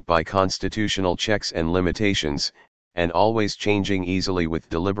restraint by constitutional checks and limitations, and always changing easily with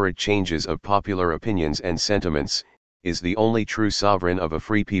deliberate changes of popular opinions and sentiments, is the only true sovereign of a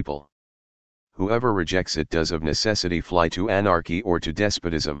free people. Whoever rejects it does of necessity fly to anarchy or to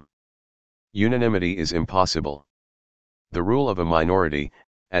despotism. Unanimity is impossible. The rule of a minority,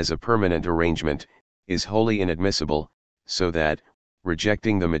 as a permanent arrangement, is wholly inadmissible, so that,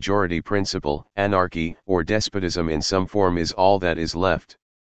 rejecting the majority principle, anarchy or despotism in some form is all that is left.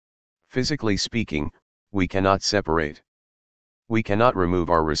 Physically speaking, we cannot separate. We cannot remove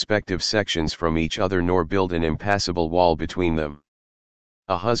our respective sections from each other nor build an impassable wall between them.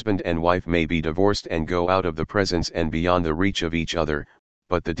 A husband and wife may be divorced and go out of the presence and beyond the reach of each other,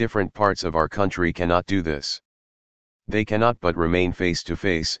 but the different parts of our country cannot do this. They cannot but remain face to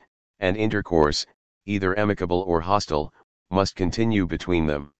face, and intercourse, either amicable or hostile, must continue between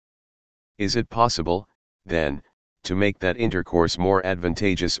them. Is it possible, then, to make that intercourse more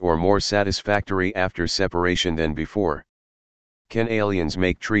advantageous or more satisfactory after separation than before? Can aliens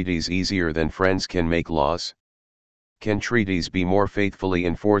make treaties easier than friends can make laws? Can treaties be more faithfully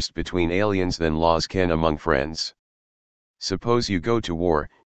enforced between aliens than laws can among friends? Suppose you go to war,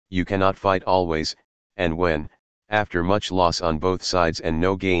 you cannot fight always, and when, after much loss on both sides and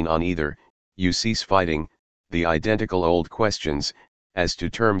no gain on either, you cease fighting, the identical old questions, as to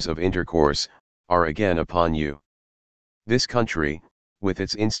terms of intercourse, are again upon you. This country, with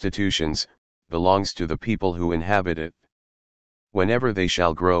its institutions, belongs to the people who inhabit it. Whenever they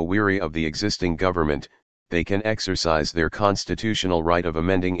shall grow weary of the existing government, they can exercise their constitutional right of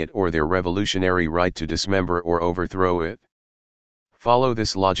amending it or their revolutionary right to dismember or overthrow it. Follow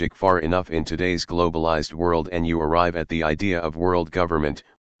this logic far enough in today's globalized world and you arrive at the idea of world government,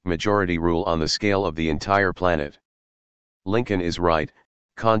 majority rule on the scale of the entire planet. Lincoln is right,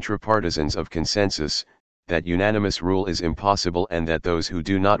 contra partisans of consensus, that unanimous rule is impossible and that those who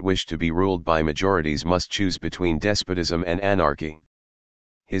do not wish to be ruled by majorities must choose between despotism and anarchy.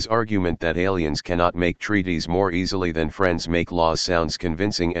 His argument that aliens cannot make treaties more easily than friends make laws sounds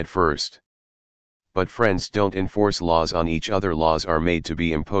convincing at first. But friends don't enforce laws on each other. Laws are made to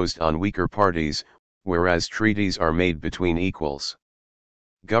be imposed on weaker parties, whereas treaties are made between equals.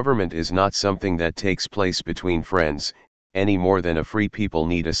 Government is not something that takes place between friends, any more than a free people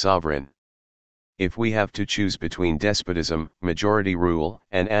need a sovereign. If we have to choose between despotism, majority rule,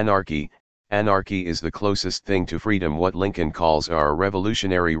 and anarchy, anarchy is the closest thing to freedom, what Lincoln calls our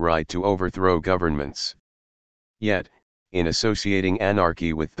revolutionary right to overthrow governments. Yet, in associating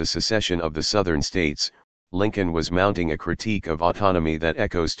anarchy with the secession of the southern states, Lincoln was mounting a critique of autonomy that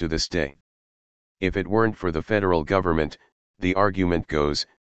echoes to this day. If it weren't for the federal government, the argument goes,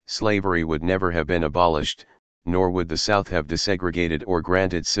 slavery would never have been abolished, nor would the South have desegregated or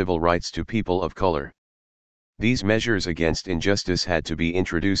granted civil rights to people of color. These measures against injustice had to be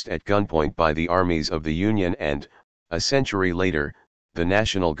introduced at gunpoint by the armies of the Union and, a century later, the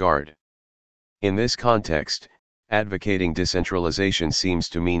National Guard. In this context, advocating decentralization seems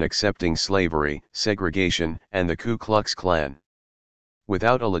to mean accepting slavery, segregation, and the Ku Klux Klan.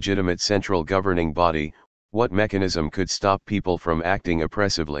 Without a legitimate central governing body, what mechanism could stop people from acting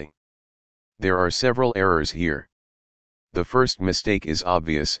oppressively? There are several errors here. The first mistake is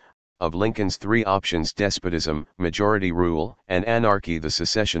obvious. Of Lincoln's three options, despotism, majority rule, and anarchy, the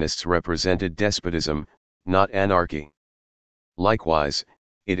secessionists represented despotism, not anarchy. Likewise,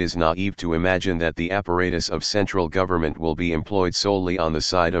 it is naive to imagine that the apparatus of central government will be employed solely on the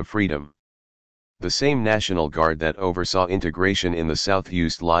side of freedom. The same National Guard that oversaw integration in the South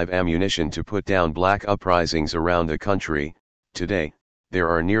used live ammunition to put down black uprisings around the country. Today, there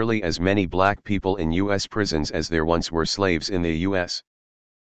are nearly as many black people in U.S. prisons as there once were slaves in the U.S.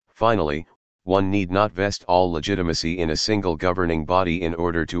 Finally, one need not vest all legitimacy in a single governing body in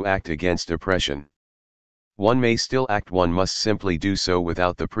order to act against oppression. One may still act, one must simply do so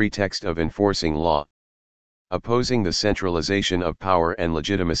without the pretext of enforcing law. Opposing the centralization of power and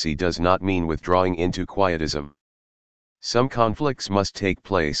legitimacy does not mean withdrawing into quietism. Some conflicts must take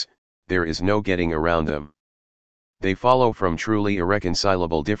place, there is no getting around them. They follow from truly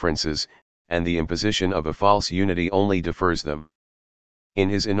irreconcilable differences, and the imposition of a false unity only defers them. In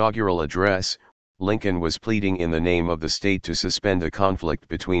his inaugural address, Lincoln was pleading in the name of the state to suspend the conflict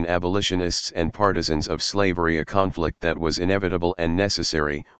between abolitionists and partisans of slavery, a conflict that was inevitable and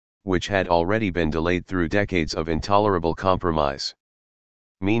necessary, which had already been delayed through decades of intolerable compromise.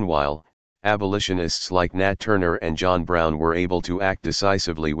 Meanwhile, abolitionists like Nat Turner and John Brown were able to act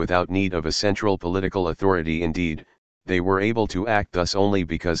decisively without need of a central political authority. Indeed, they were able to act thus only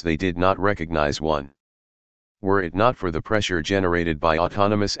because they did not recognize one. Were it not for the pressure generated by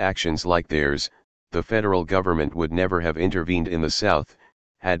autonomous actions like theirs, the federal government would never have intervened in the South.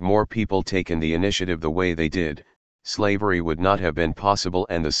 Had more people taken the initiative the way they did, slavery would not have been possible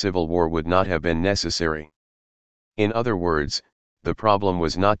and the Civil War would not have been necessary. In other words, the problem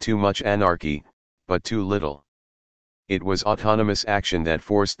was not too much anarchy, but too little. It was autonomous action that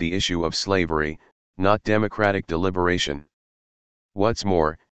forced the issue of slavery, not democratic deliberation. What's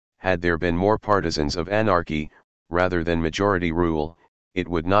more, had there been more partisans of anarchy, rather than majority rule, it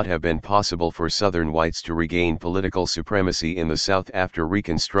would not have been possible for Southern whites to regain political supremacy in the South after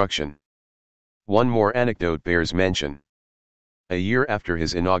Reconstruction. One more anecdote bears mention. A year after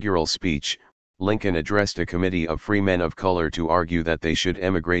his inaugural speech, Lincoln addressed a committee of free men of color to argue that they should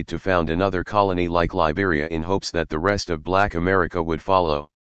emigrate to found another colony like Liberia in hopes that the rest of Black America would follow.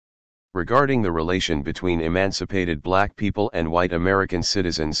 Regarding the relation between emancipated black people and white American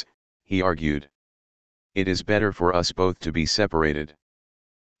citizens, he argued, "It is better for us both to be separated.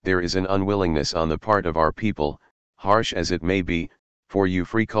 There is an unwillingness on the part of our people, harsh as it may be, for you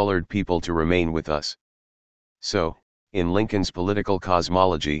free-colored people to remain with us." So, in Lincoln's political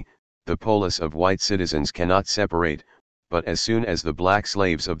cosmology, the polis of white citizens cannot separate, but as soon as the black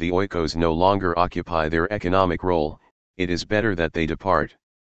slaves of the oikos no longer occupy their economic role, it is better that they depart.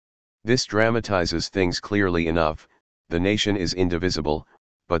 This dramatizes things clearly enough. The nation is indivisible,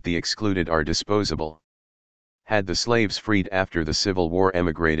 but the excluded are disposable. Had the slaves freed after the Civil War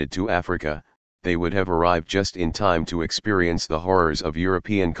emigrated to Africa, they would have arrived just in time to experience the horrors of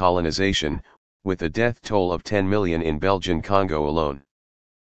European colonization, with a death toll of 10 million in Belgian Congo alone.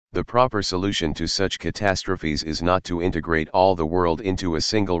 The proper solution to such catastrophes is not to integrate all the world into a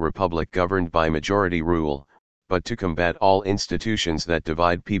single republic governed by majority rule, but to combat all institutions that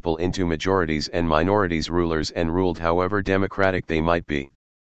divide people into majorities and minorities, rulers and ruled, however democratic they might be.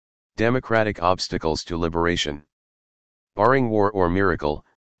 Democratic obstacles to liberation. Barring war or miracle,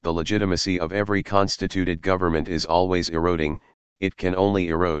 the legitimacy of every constituted government is always eroding. It can only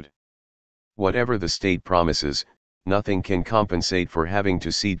erode. Whatever the state promises, nothing can compensate for having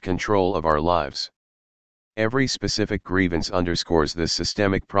to cede control of our lives. Every specific grievance underscores this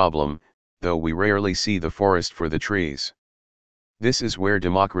systemic problem, though we rarely see the forest for the trees. This is where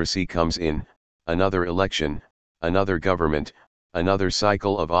democracy comes in: another election, another government, another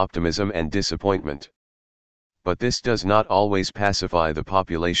cycle of optimism and disappointment. But this does not always pacify the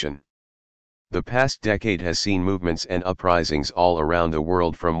population. The past decade has seen movements and uprisings all around the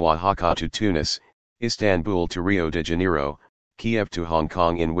world, from Oaxaca to Tunis, Istanbul to Rio de Janeiro, Kiev to Hong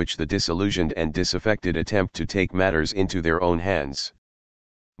Kong, in which the disillusioned and disaffected attempt to take matters into their own hands.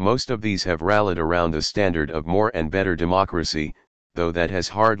 Most of these have rallied around the standard of more and better democracy, though that has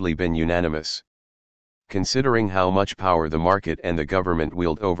hardly been unanimous. Considering how much power the market and the government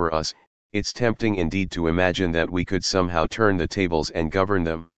wield over us, it's tempting indeed to imagine that we could somehow turn the tables and govern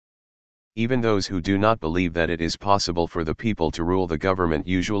them. Even those who do not believe that it is possible for the people to rule the government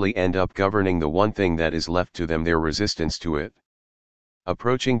usually end up governing the one thing that is left to them: their resistance to it.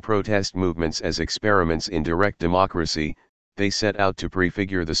 Approaching protest movements as experiments in direct democracy, they set out to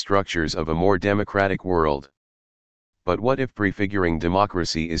prefigure the structures of a more democratic world. But what if prefiguring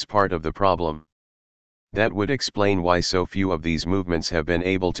democracy is part of the problem? That would explain why so few of these movements have been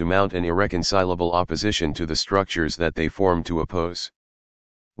able to mount an irreconcilable opposition to the structures that they form to oppose.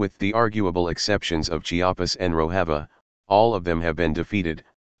 With the arguable exceptions of Chiapas and Rojava, all of them have been defeated,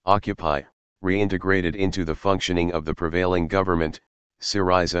 Occupy, reintegrated into the functioning of the prevailing government,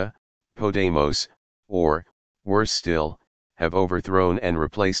 Syriza, Podemos, or, worse still, have overthrown and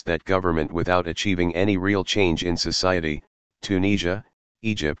replaced that government without achieving any real change in society, Tunisia,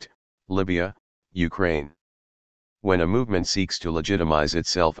 Egypt, Libya, Ukraine. When a movement seeks to legitimize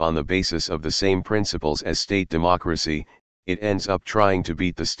itself on the basis of the same principles as state democracy, it ends up trying to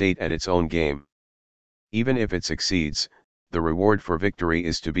beat the state at its own game. Even if it succeeds, the reward for victory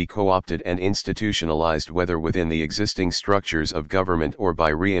is to be co-opted and institutionalized, whether within the existing structures of government or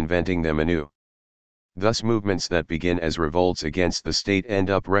by reinventing them anew. Thus movements that begin as revolts against the state end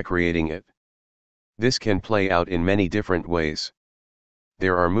up recreating it. This can play out in many different ways.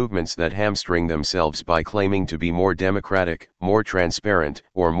 There are movements that hamstring themselves by claiming to be more democratic, more transparent,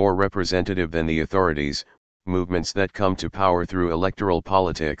 or more representative than the authorities, movements that come to power through electoral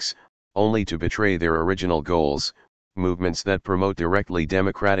politics, only to betray their original goals, movements that promote directly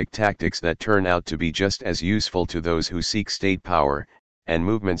democratic tactics that turn out to be just as useful to those who seek state power, and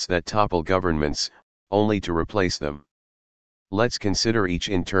movements that topple governments, only to replace them. Let's consider each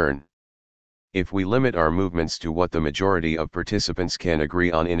in turn. If we limit our movements to what the majority of participants can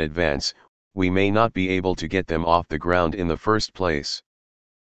agree on in advance, we may not be able to get them off the ground in the first place.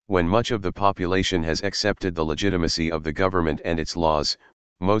 When much of the population has accepted the legitimacy of the government and its laws,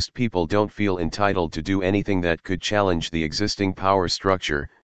 most people don't feel entitled to do anything that could challenge the existing power structure,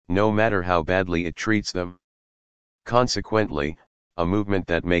 no matter how badly it treats them. Consequently, a movement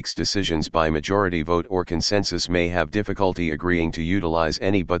that makes decisions by majority vote or consensus may have difficulty agreeing to utilize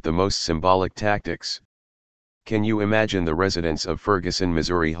any but the most symbolic tactics. Can you imagine the residents of Ferguson,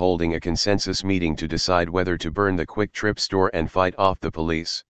 Missouri holding a consensus meeting to decide whether to burn the Quick Trip store and fight off the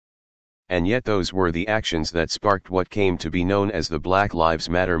police? And yet those were the actions that sparked what came to be known as the Black Lives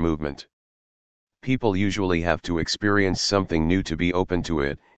Matter movement. People usually have to experience something new to be open to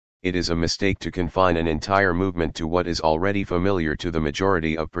it. It is a mistake to confine an entire movement to what is already familiar to the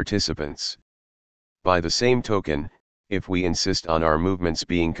majority of participants. By the same token, if we insist on our movements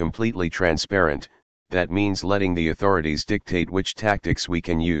being completely transparent, that means letting the authorities dictate which tactics we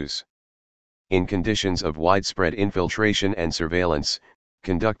can use. In conditions of widespread infiltration and surveillance,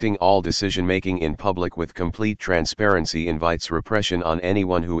 conducting all decision-making in public with complete transparency invites repression on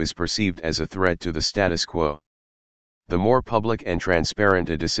anyone who is perceived as a threat to the status quo. The more public and transparent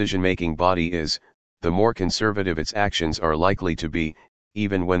a decision-making body is, the more conservative its actions are likely to be,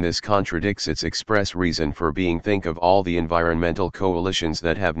 even when this contradicts its express reason for being. Think of all the environmental coalitions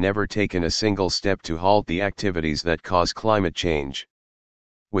that have never taken a single step to halt the activities that cause climate change.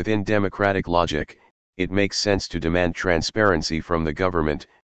 Within democratic logic, it makes sense to demand transparency from the government,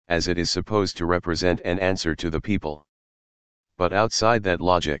 as it is supposed to represent and answer to the people. But outside that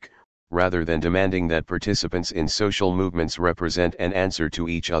logic, rather than demanding that participants in social movements represent and answer to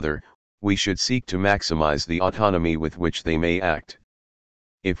each other, we should seek to maximize the autonomy with which they may act.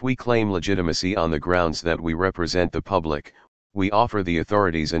 If we claim legitimacy on the grounds that we represent the public, we offer the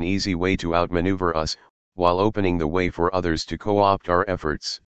authorities an easy way to outmaneuver us, while opening the way for others to co-opt our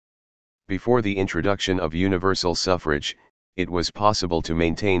efforts. Before the introduction of universal suffrage, it was possible to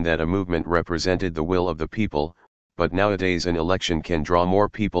maintain that a movement represented the will of the people, but nowadays an election can draw more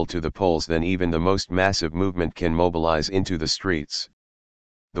people to the polls than even the most massive movement can mobilize into the streets.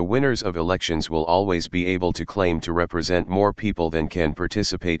 The winners of elections will always be able to claim to represent more people than can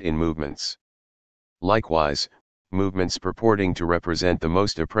participate in movements. Likewise, movements purporting to represent the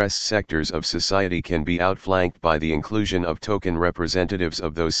most oppressed sectors of society can be outflanked by the inclusion of token representatives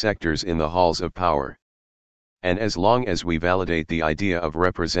of those sectors in the halls of power. And as long as we validate the idea of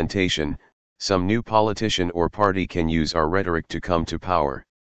representation, some new politician or party can use our rhetoric to come to power.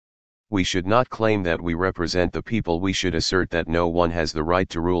 We should not claim that we represent the people. We should assert that no one has the right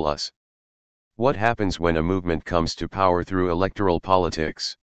to rule us. What happens when a movement comes to power through electoral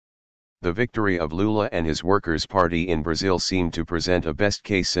politics? The victory of Lula and his Workers' Party in Brazil seemed to present a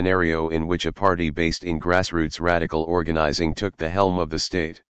best-case scenario in which a party based in grassroots radical organizing took the helm of the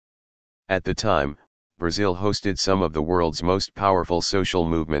state. At the time, Brazil hosted some of the world's most powerful social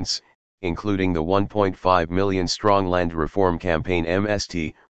movements, including the 1.5 million-strong Land Reform Campaign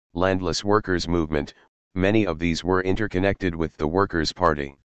 (MST), Landless Workers Movement. Many of these were interconnected with the Workers'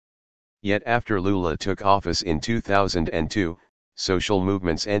 Party. Yet after Lula took office in 2002, social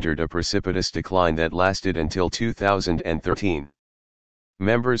movements entered a precipitous decline that lasted until 2013.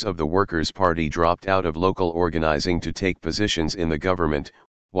 Members of the Workers' Party dropped out of local organizing to take positions in the government,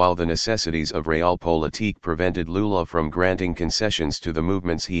 while the necessities of realpolitik prevented Lula from granting concessions to the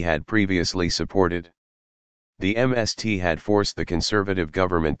movements he had previously supported. The MST had forced the conservative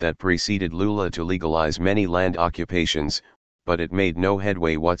government that preceded Lula to legalize many land occupations, but it made no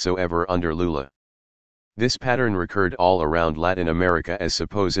headway whatsoever under Lula. This pattern recurred all around Latin America as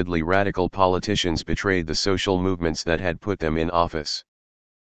supposedly radical politicians betrayed the social movements that had put them in office.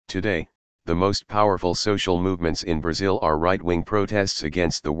 Today, the most powerful social movements in Brazil are right-wing protests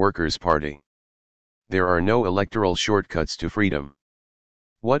against the Workers' Party. There are no electoral shortcuts to freedom.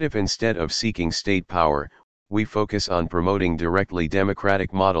 What if instead of seeking state power, we focus on promoting directly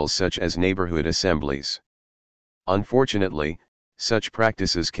democratic models such as neighborhood assemblies? Unfortunately, such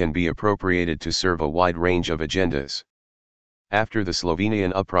practices can be appropriated to serve a wide range of agendas. After the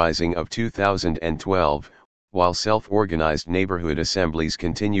Slovenian uprising of 2012, while self-organized neighborhood assemblies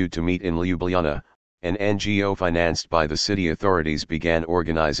continued to meet in Ljubljana, an NGO financed by the city authorities began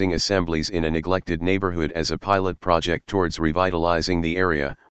organizing assemblies in a neglected neighborhood as a pilot project towards revitalizing the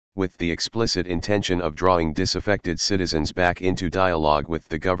area, with the explicit intention of drawing disaffected citizens back into dialogue with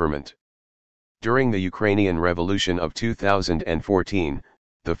the government. During the Ukrainian Revolution of 2014,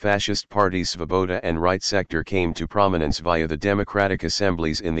 the fascist parties Svoboda and Right Sector came to prominence via the democratic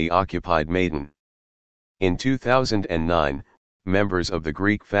assemblies in the occupied Maidan. In 2009, members of the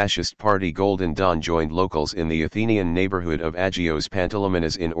Greek fascist party Golden Dawn joined locals in the Athenian neighborhood of Agios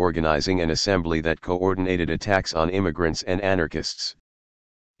Panteleimonas in organizing an assembly that coordinated attacks on immigrants and anarchists.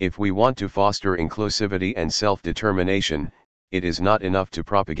 If we want to foster inclusivity and self-determination, it is not enough to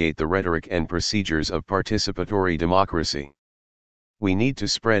propagate the rhetoric and procedures of participatory democracy. We need to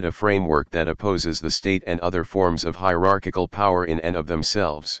spread a framework that opposes the state and other forms of hierarchical power in and of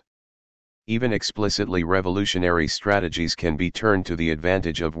themselves. Even explicitly revolutionary strategies can be turned to the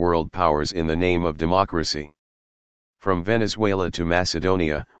advantage of world powers in the name of democracy. From Venezuela to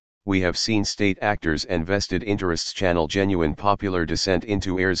Macedonia, we have seen state actors and vested interests channel genuine popular dissent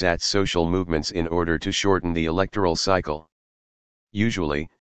into ersatz social movements in order to shorten the electoral cycle. Usually,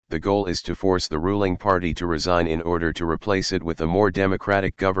 the goal is to force the ruling party to resign in order to replace it with a more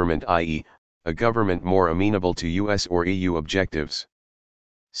democratic government, i.e., a government more amenable to US or EU objectives.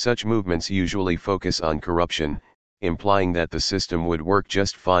 Such movements usually focus on corruption, implying that the system would work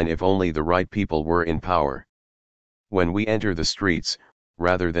just fine if only the right people were in power. When we enter the streets,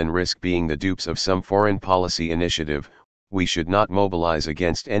 rather than risk being the dupes of some foreign policy initiative, we should not mobilize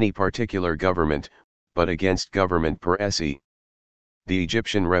against any particular government, but against government per se. The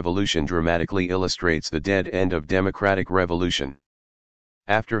Egyptian revolution dramatically illustrates the dead end of democratic revolution.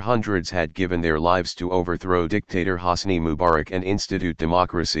 After hundreds had given their lives to overthrow dictator Hosni Mubarak and institute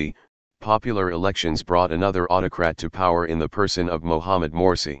democracy, popular elections brought another autocrat to power in the person of Mohamed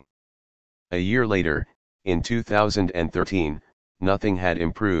Morsi. A year later, in 2013, nothing had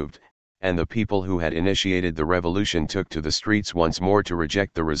improved, and the people who had initiated the revolution took to the streets once more to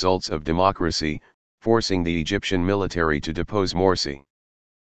reject the results of democracy, forcing the Egyptian military to depose Morsi.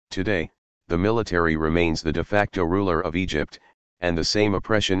 Today, the military remains the de facto ruler of Egypt, and the same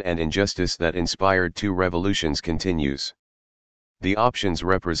oppression and injustice that inspired two revolutions continues. The options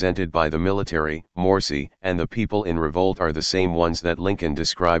represented by the military, Morsi, and the people in revolt are the same ones that Lincoln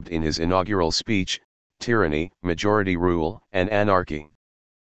described in his inaugural speech: tyranny, majority rule, and anarchy.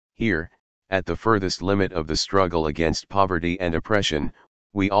 Here, at the furthest limit of the struggle against poverty and oppression,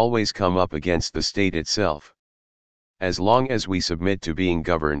 we always come up against the state itself. As long as we submit to being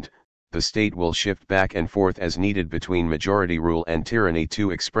governed, the state will shift back and forth as needed between majority rule and tyranny,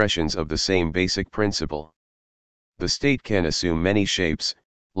 two expressions of the same basic principle. The state can assume many shapes,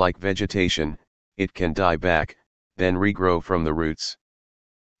 like vegetation; it can die back, then regrow from the roots.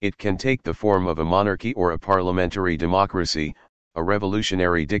 It can take the form of a monarchy or a parliamentary democracy, a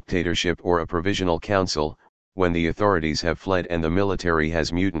revolutionary dictatorship or a provisional council. When the authorities have fled and the military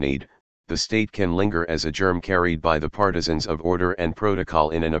has mutinied, the state can linger as a germ carried by the partisans of order and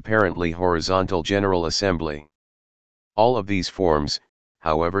protocol in an apparently horizontal General Assembly. All of these forms,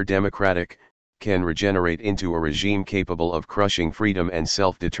 however democratic, can regenerate into a regime capable of crushing freedom and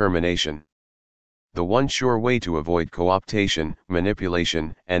self-determination. The one sure way to avoid co-optation,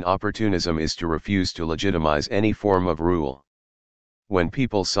 manipulation, and opportunism is to refuse to legitimize any form of rule. When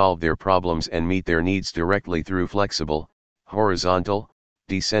people solve their problems and meet their needs directly through flexible, horizontal,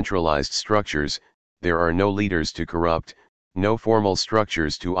 decentralized structures, there are no leaders to corrupt, no formal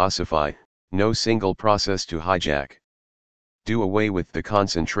structures to ossify, no single process to hijack. Do away with the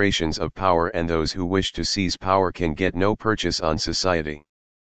concentrations of power, and those who wish to seize power can get no purchase on society.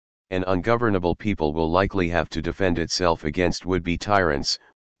 An ungovernable people will likely have to defend itself against would-be tyrants,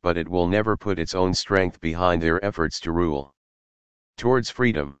 but it will never put its own strength behind their efforts to rule. Towards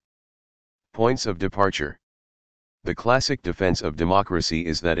freedom. Points of departure. The classic defense of democracy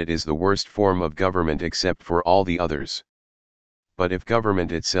is that it is the worst form of government except for all the others. But if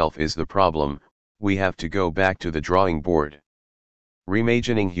government itself is the problem, we have to go back to the drawing board.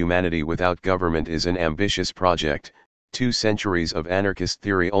 Reimagining humanity without government is an ambitious project. 2 centuries of anarchist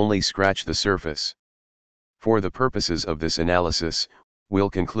theory only scratch the surface. For the purposes of this analysis, we'll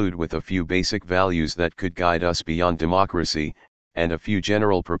conclude with a few basic values that could guide us beyond democracy, and a few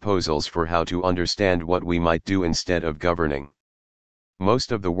general proposals for how to understand what we might do instead of governing.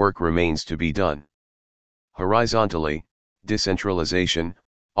 Most of the work remains to be done. Horizontally, decentralization,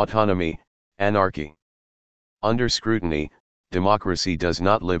 autonomy, anarchy. Under scrutiny, democracy does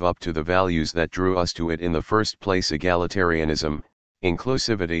not live up to the values that drew us to it in the first place: egalitarianism,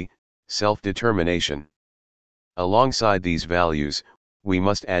 inclusivity, self-determination. Alongside these values, we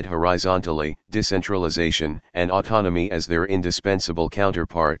must add horizontally, decentralization, and autonomy as their indispensable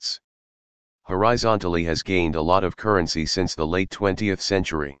counterparts. Horizontally has gained a lot of currency since the late 20th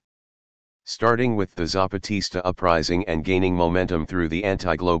century. Starting with the Zapatista uprising and gaining momentum through the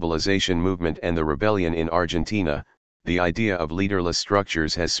anti-globalization movement and the rebellion in Argentina, the idea of leaderless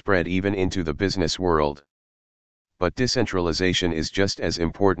structures has spread even into the business world. But decentralization is just as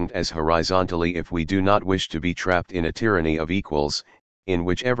important as horizontally if we do not wish to be trapped in a tyranny of equals, in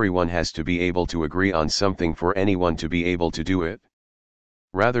which everyone has to be able to agree on something for anyone to be able to do it.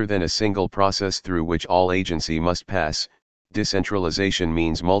 Rather than a single process through which all agency must pass, decentralization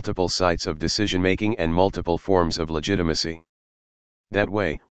means multiple sites of decision-making and multiple forms of legitimacy. That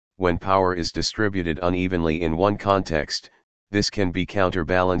way, when power is distributed unevenly in one context, this can be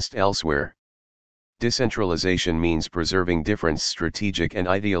counterbalanced elsewhere. Decentralization means preserving difference. Strategic and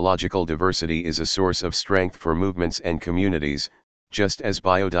ideological diversity is a source of strength for movements and communities, just as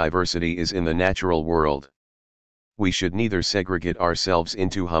biodiversity is in the natural world. We should neither segregate ourselves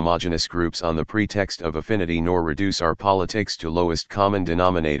into homogeneous groups on the pretext of affinity nor reduce our politics to lowest common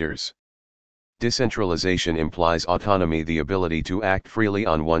denominators. Decentralization implies autonomy, the ability to act freely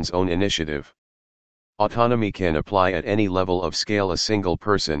on one's own initiative. Autonomy can apply at any level of scale: a single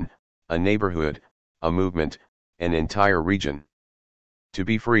person, a neighborhood, a movement, an entire region. To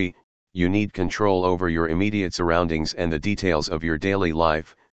be free, you need control over your immediate surroundings and the details of your daily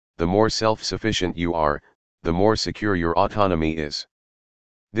life. The more self-sufficient you are, the more secure your autonomy is.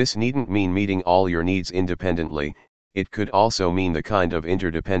 This needn't mean meeting all your needs independently, it could also mean the kind of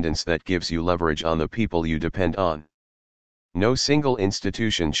interdependence that gives you leverage on the people you depend on. No single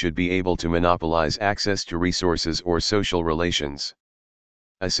institution should be able to monopolize access to resources or social relations.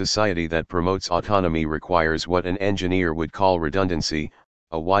 A society that promotes autonomy requires what an engineer would call redundancy,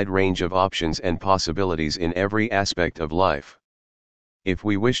 a wide range of options and possibilities in every aspect of life. If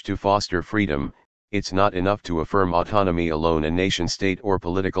we wish to foster freedom, it's not enough to affirm autonomy alone. A nation-state or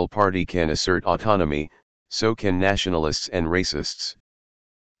political party can assert autonomy, so can nationalists and racists.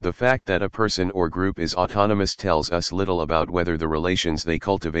 The fact that a person or group is autonomous tells us little about whether the relations they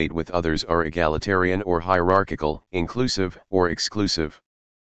cultivate with others are egalitarian or hierarchical, inclusive or exclusive.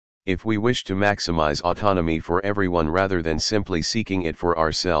 If we wish to maximize autonomy for everyone rather than simply seeking it for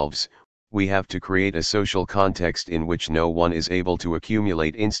ourselves, we have to create a social context in which no one is able to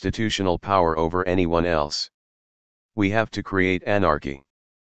accumulate institutional power over anyone else. We have to create anarchy.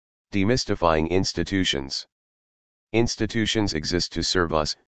 Demystifying institutions. Institutions exist to serve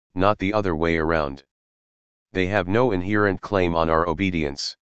us, not the other way around. They have no inherent claim on our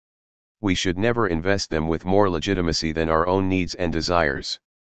obedience. We should never invest them with more legitimacy than our own needs and desires.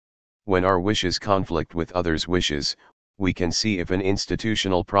 When our wishes conflict with others' wishes, we can see if an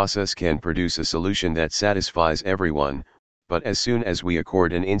institutional process can produce a solution that satisfies everyone, but as soon as we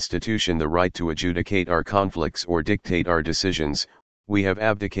accord an institution the right to adjudicate our conflicts or dictate our decisions, we have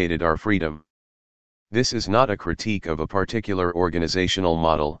abdicated our freedom. This is not a critique of a particular organizational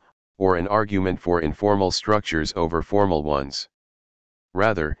model, or an argument for informal structures over formal ones.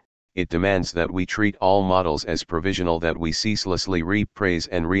 Rather, it demands that we treat all models as provisional, that we ceaselessly repraise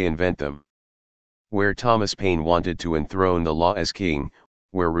and reinvent them. Where Thomas Paine wanted to enthrone the law as king,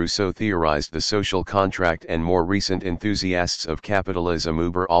 where Rousseau theorized the social contract and more recent enthusiasts of capitalism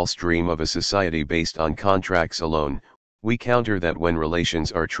über alles dream of a society based on contracts alone, we counter that when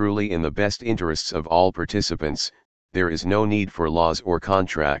relations are truly in the best interests of all participants, there is no need for laws or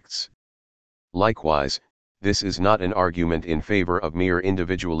contracts. Likewise, this is not an argument in favor of mere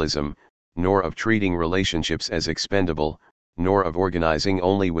individualism, nor of treating relationships as expendable, nor of organizing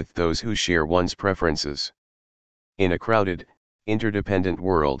only with those who share one's preferences. In a crowded, interdependent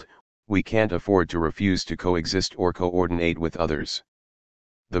world, we can't afford to refuse to coexist or coordinate with others.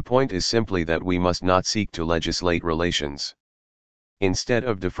 The point is simply that we must not seek to legislate relations. Instead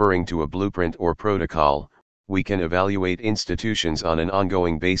of deferring to a blueprint or protocol, we can evaluate institutions on an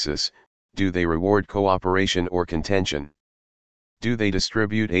ongoing basis. Do they reward cooperation or contention? Do they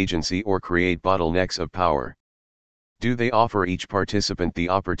distribute agency or create bottlenecks of power? Do they offer each participant the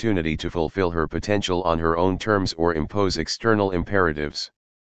opportunity to fulfill her potential on her own terms or impose external imperatives?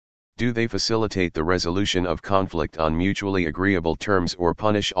 Do they facilitate the resolution of conflict on mutually agreeable terms or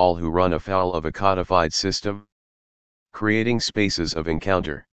punish all who run afoul of a codified system? Creating spaces of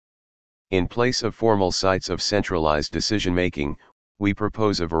encounter. In place of formal sites of centralized decision-making, we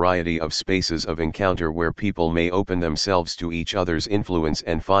propose a variety of spaces of encounter where people may open themselves to each other's influence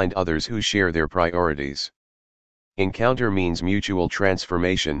and find others who share their priorities. Encounter means mutual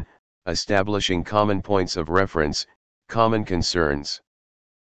transformation, establishing common points of reference, common concerns.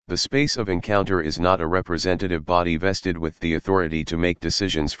 The space of encounter is not a representative body vested with the authority to make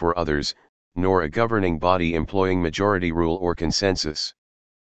decisions for others, nor a governing body employing majority rule or consensus.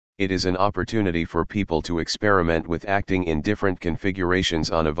 It is an opportunity for people to experiment with acting in different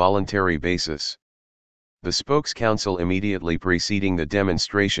configurations on a voluntary basis. The Spokes Council immediately preceding the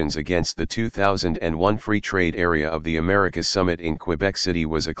demonstrations against the 2001 Free Trade Area of the Americas Summit in Quebec City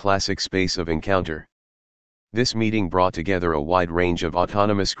was a classic space of encounter. This meeting brought together a wide range of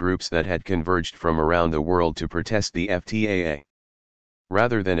autonomous groups that had converged from around the world to protest the FTAA.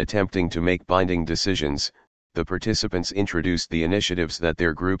 Rather than attempting to make binding decisions, the participants introduced the initiatives that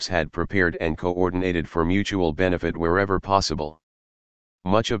their groups had prepared and coordinated for mutual benefit wherever possible.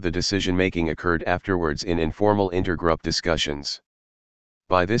 Much of the decision-making occurred afterwards in informal intergroup discussions.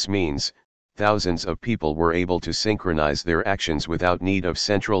 By this means, thousands of people were able to synchronize their actions without need of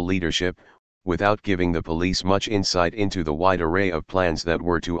central leadership, without giving the police much insight into the wide array of plans that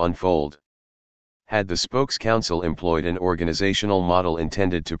were to unfold. Had the Spokes Council employed an organizational model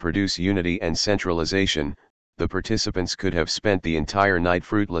intended to produce unity and centralization, the participants could have spent the entire night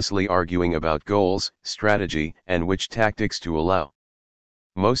fruitlessly arguing about goals, strategy, and which tactics to allow.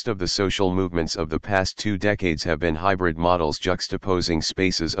 Most of the social movements of the past 2 decades have been hybrid models juxtaposing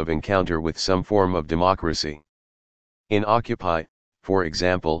spaces of encounter with some form of democracy. In Occupy, for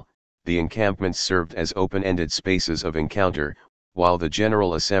example, the encampments served as open-ended spaces of encounter, while the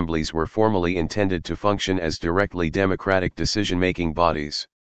General Assemblies were formally intended to function as directly democratic decision-making bodies.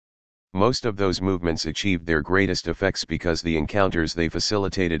 Most of those movements achieved their greatest effects because the encounters they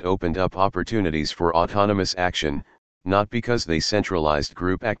facilitated opened up opportunities for autonomous action, not because they centralized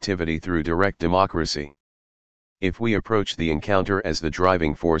group activity through direct democracy. If we approach the encounter as the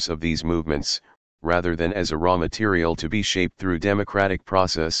driving force of these movements, rather than as a raw material to be shaped through democratic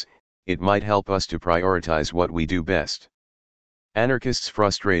process, it might help us to prioritize what we do best. Anarchists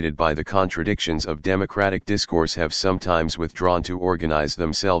frustrated by the contradictions of democratic discourse have sometimes withdrawn to organize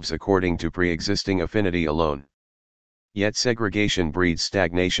themselves according to pre-existing affinity alone. Yet segregation breeds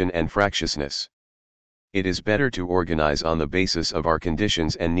stagnation and fractiousness. It is better to organize on the basis of our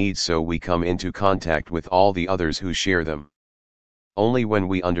conditions and needs so we come into contact with all the others who share them. Only when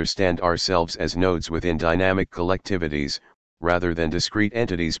we understand ourselves as nodes within dynamic collectivities, rather than discrete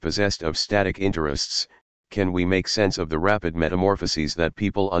entities possessed of static interests, can we make sense of the rapid metamorphoses that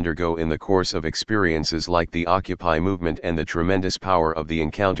people undergo in the course of experiences like the Occupy movement and the tremendous power of the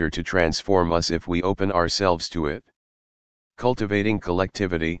encounter to transform us if we open ourselves to it. Cultivating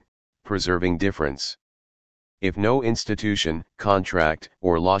collectivity, preserving difference. If no institution, contract,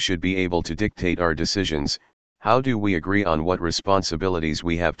 or law should be able to dictate our decisions, how do we agree on what responsibilities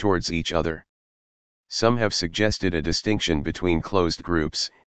we have towards each other? Some have suggested a distinction between closed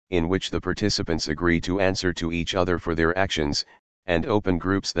groups, in which the participants agree to answer to each other for their actions, and open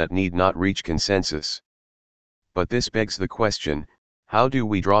groups that need not reach consensus. But this begs the question, how do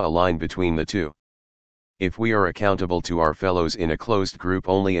we draw a line between the two? If we are accountable to our fellows in a closed group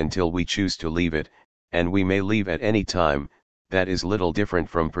only until we choose to leave it, and we may leave at any time, that is little different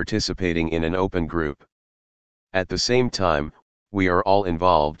from participating in an open group. At the same time, we are all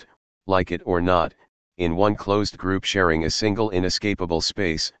involved, like it or not, in one closed group sharing a single inescapable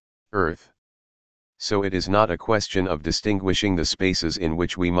space, Earth. So it is not a question of distinguishing the spaces in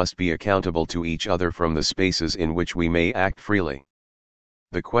which we must be accountable to each other from the spaces in which we may act freely.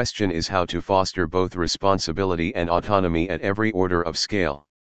 The question is how to foster both responsibility and autonomy at every order of scale.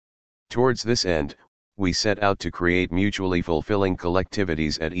 Towards this end, we set out to create mutually fulfilling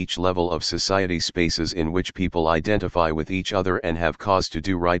collectivities at each level of society, spaces in which people identify with each other and have cause to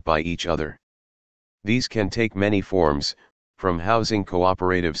do right by each other. These can take many forms, from housing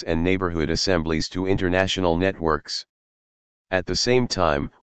cooperatives and neighborhood assemblies to international networks. At the same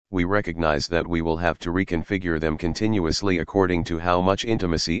time, we recognize that we will have to reconfigure them continuously according to how much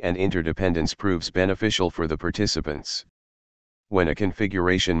intimacy and interdependence proves beneficial for the participants. When a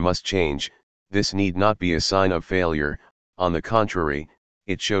configuration must change, this need not be a sign of failure, on the contrary,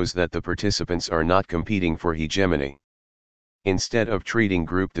 it shows that the participants are not competing for hegemony. Instead of treating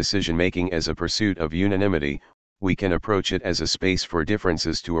group decision-making as a pursuit of unanimity, we can approach it as a space for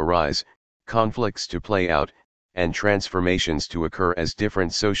differences to arise, conflicts to play out, and transformations to occur as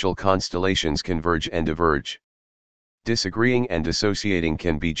different social constellations converge and diverge. Disagreeing and dissociating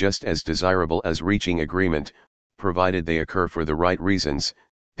can be just as desirable as reaching agreement, provided they occur for the right reasons.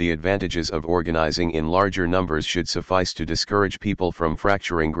 The advantages of organizing in larger numbers should suffice to discourage people from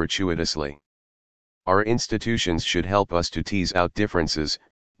fracturing gratuitously. Our institutions should help us to tease out differences,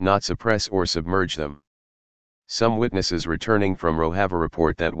 not suppress or submerge them. Some witnesses returning from Rojava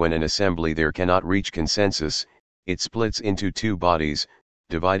report that when an assembly there cannot reach consensus, it splits into two bodies,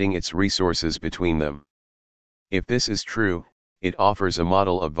 dividing its resources between them. If this is true, it offers a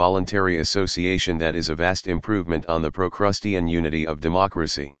model of voluntary association that is a vast improvement on the Procrustean unity of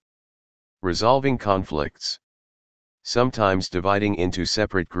democracy. Resolving conflicts. Sometimes dividing into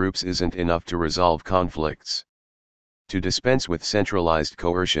separate groups isn't enough to resolve conflicts. To dispense with centralized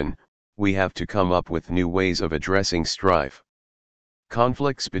coercion, we have to come up with new ways of addressing strife.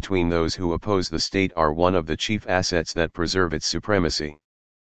 Conflicts between those who oppose the state are one of the chief assets that preserve its supremacy.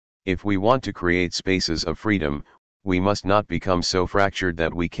 If we want to create spaces of freedom, we must not become so fractured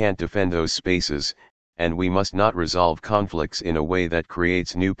that we can't defend those spaces, and we must not resolve conflicts in a way that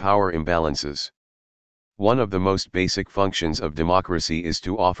creates new power imbalances. One of the most basic functions of democracy is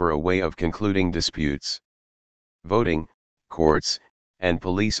to offer a way of concluding disputes. Voting, courts, and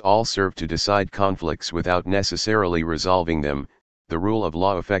police all serve to decide conflicts without necessarily resolving them. The rule of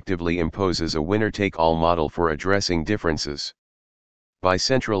law effectively imposes a winner-take-all model for addressing differences. By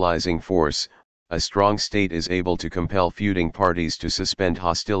centralizing force, a strong state is able to compel feuding parties to suspend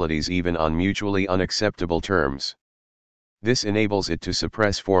hostilities even on mutually unacceptable terms. This enables it to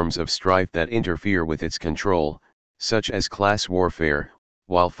suppress forms of strife that interfere with its control, such as class warfare,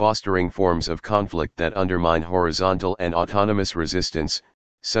 while fostering forms of conflict that undermine horizontal and autonomous resistance,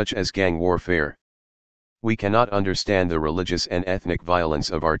 such as gang warfare. We cannot understand the religious and ethnic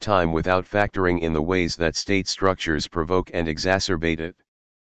violence of our time without factoring in the ways that state structures provoke and exacerbate it.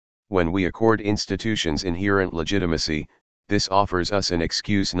 When we accord institutions inherent legitimacy, this offers us an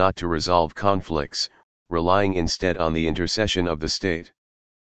excuse not to resolve conflicts, relying instead on the intercession of the state.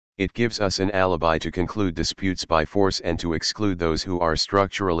 It gives us an alibi to conclude disputes by force and to exclude those who are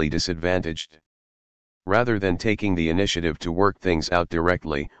structurally disadvantaged. Rather than taking the initiative to work things out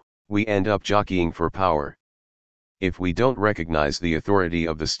directly, we end up jockeying for power. If we don't recognize the authority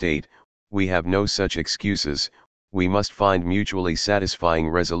of the state, we have no such excuses. We must find mutually satisfying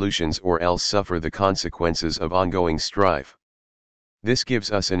resolutions or else suffer the consequences of ongoing strife. This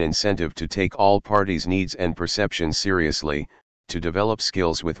gives us an incentive to take all parties' needs and perceptions seriously, to develop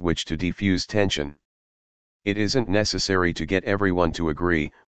skills with which to defuse tension. It isn't necessary to get everyone to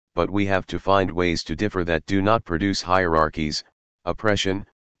agree, but we have to find ways to differ that do not produce hierarchies, oppression,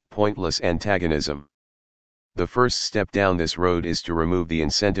 pointless antagonism. The first step down this road is to remove the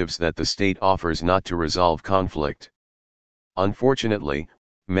incentives that the state offers not to resolve conflict. Unfortunately,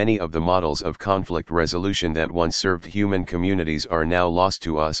 many of the models of conflict resolution that once served human communities are now lost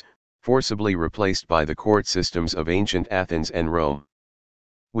to us, forcibly replaced by the court systems of ancient Athens and Rome.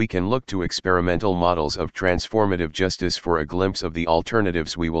 We can look to experimental models of transformative justice for a glimpse of the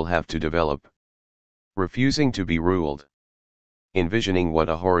alternatives we will have to develop. Refusing to be ruled. Envisioning what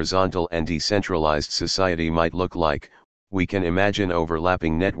a horizontal and decentralized society might look like, we can imagine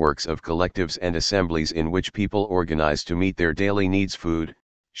overlapping networks of collectives and assemblies in which people organize to meet their daily needs: food,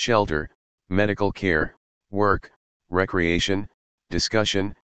 shelter, medical care, work, recreation,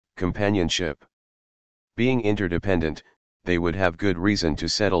 discussion, companionship. Being interdependent, they would have good reason to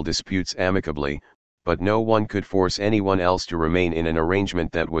settle disputes amicably, but no one could force anyone else to remain in an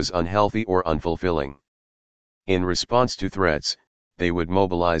arrangement that was unhealthy or unfulfilling. In response to threats, they would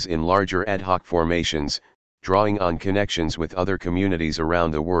mobilize in larger ad hoc formations, drawing on connections with other communities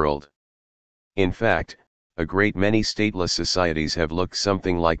around the world. In fact, a great many stateless societies have looked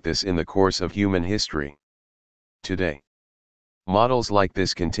something like this in the course of human history. Today, models like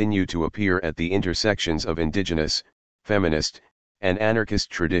this continue to appear at the intersections of indigenous, feminist, and anarchist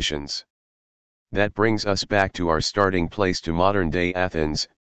traditions. That brings us back to our starting place, to modern-day Athens,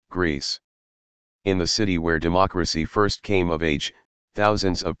 Greece. In the city where democracy first came of age,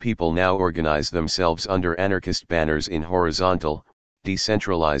 thousands of people now organize themselves under anarchist banners in horizontal,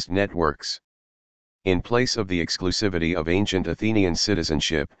 decentralized networks. In place of the exclusivity of ancient Athenian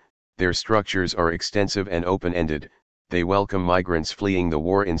citizenship, their structures are extensive and open-ended. They welcome migrants fleeing the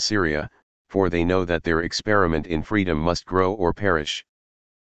war in Syria, for they know that their experiment in freedom must grow or perish.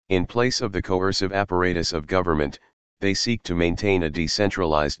 In place of the coercive apparatus of government, they seek to maintain a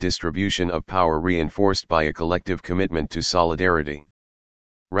decentralized distribution of power reinforced by a collective commitment to solidarity.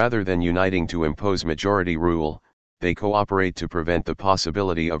 Rather than uniting to impose majority rule, they cooperate to prevent the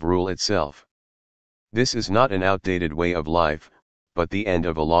possibility of rule itself. This is not an outdated way of life, but the end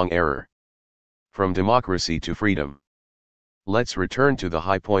of a long error. From democracy to freedom. Let's return to the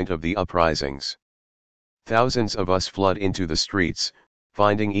high point of the uprisings. Thousands of us flood into the streets,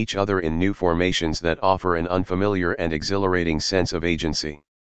 finding each other in new formations that offer an unfamiliar and exhilarating sense of agency.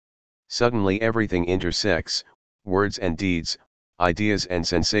 Suddenly everything intersects, words and deeds, ideas and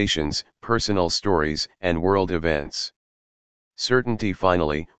sensations, personal stories and world events. Certainty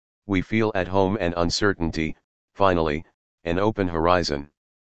finally, we feel at home, and uncertainty, finally, an open horizon.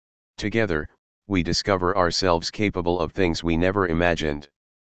 Together, we discover ourselves capable of things we never imagined.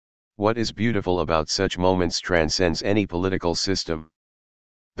 What is beautiful about such moments transcends any political system.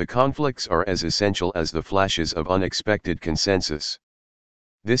 The conflicts are as essential as the flashes of unexpected consensus.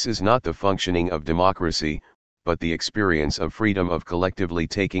 This is not the functioning of democracy, but the experience of freedom, of collectively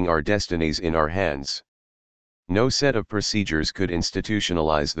taking our destinies in our hands. No set of procedures could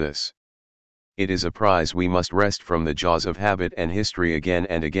institutionalize this. It is a prize we must wrest from the jaws of habit and history again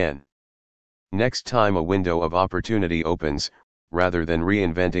and again. Next time a window of opportunity opens, rather than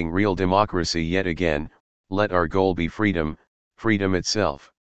reinventing real democracy yet again, let our goal be freedom, freedom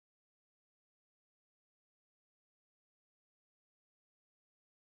itself.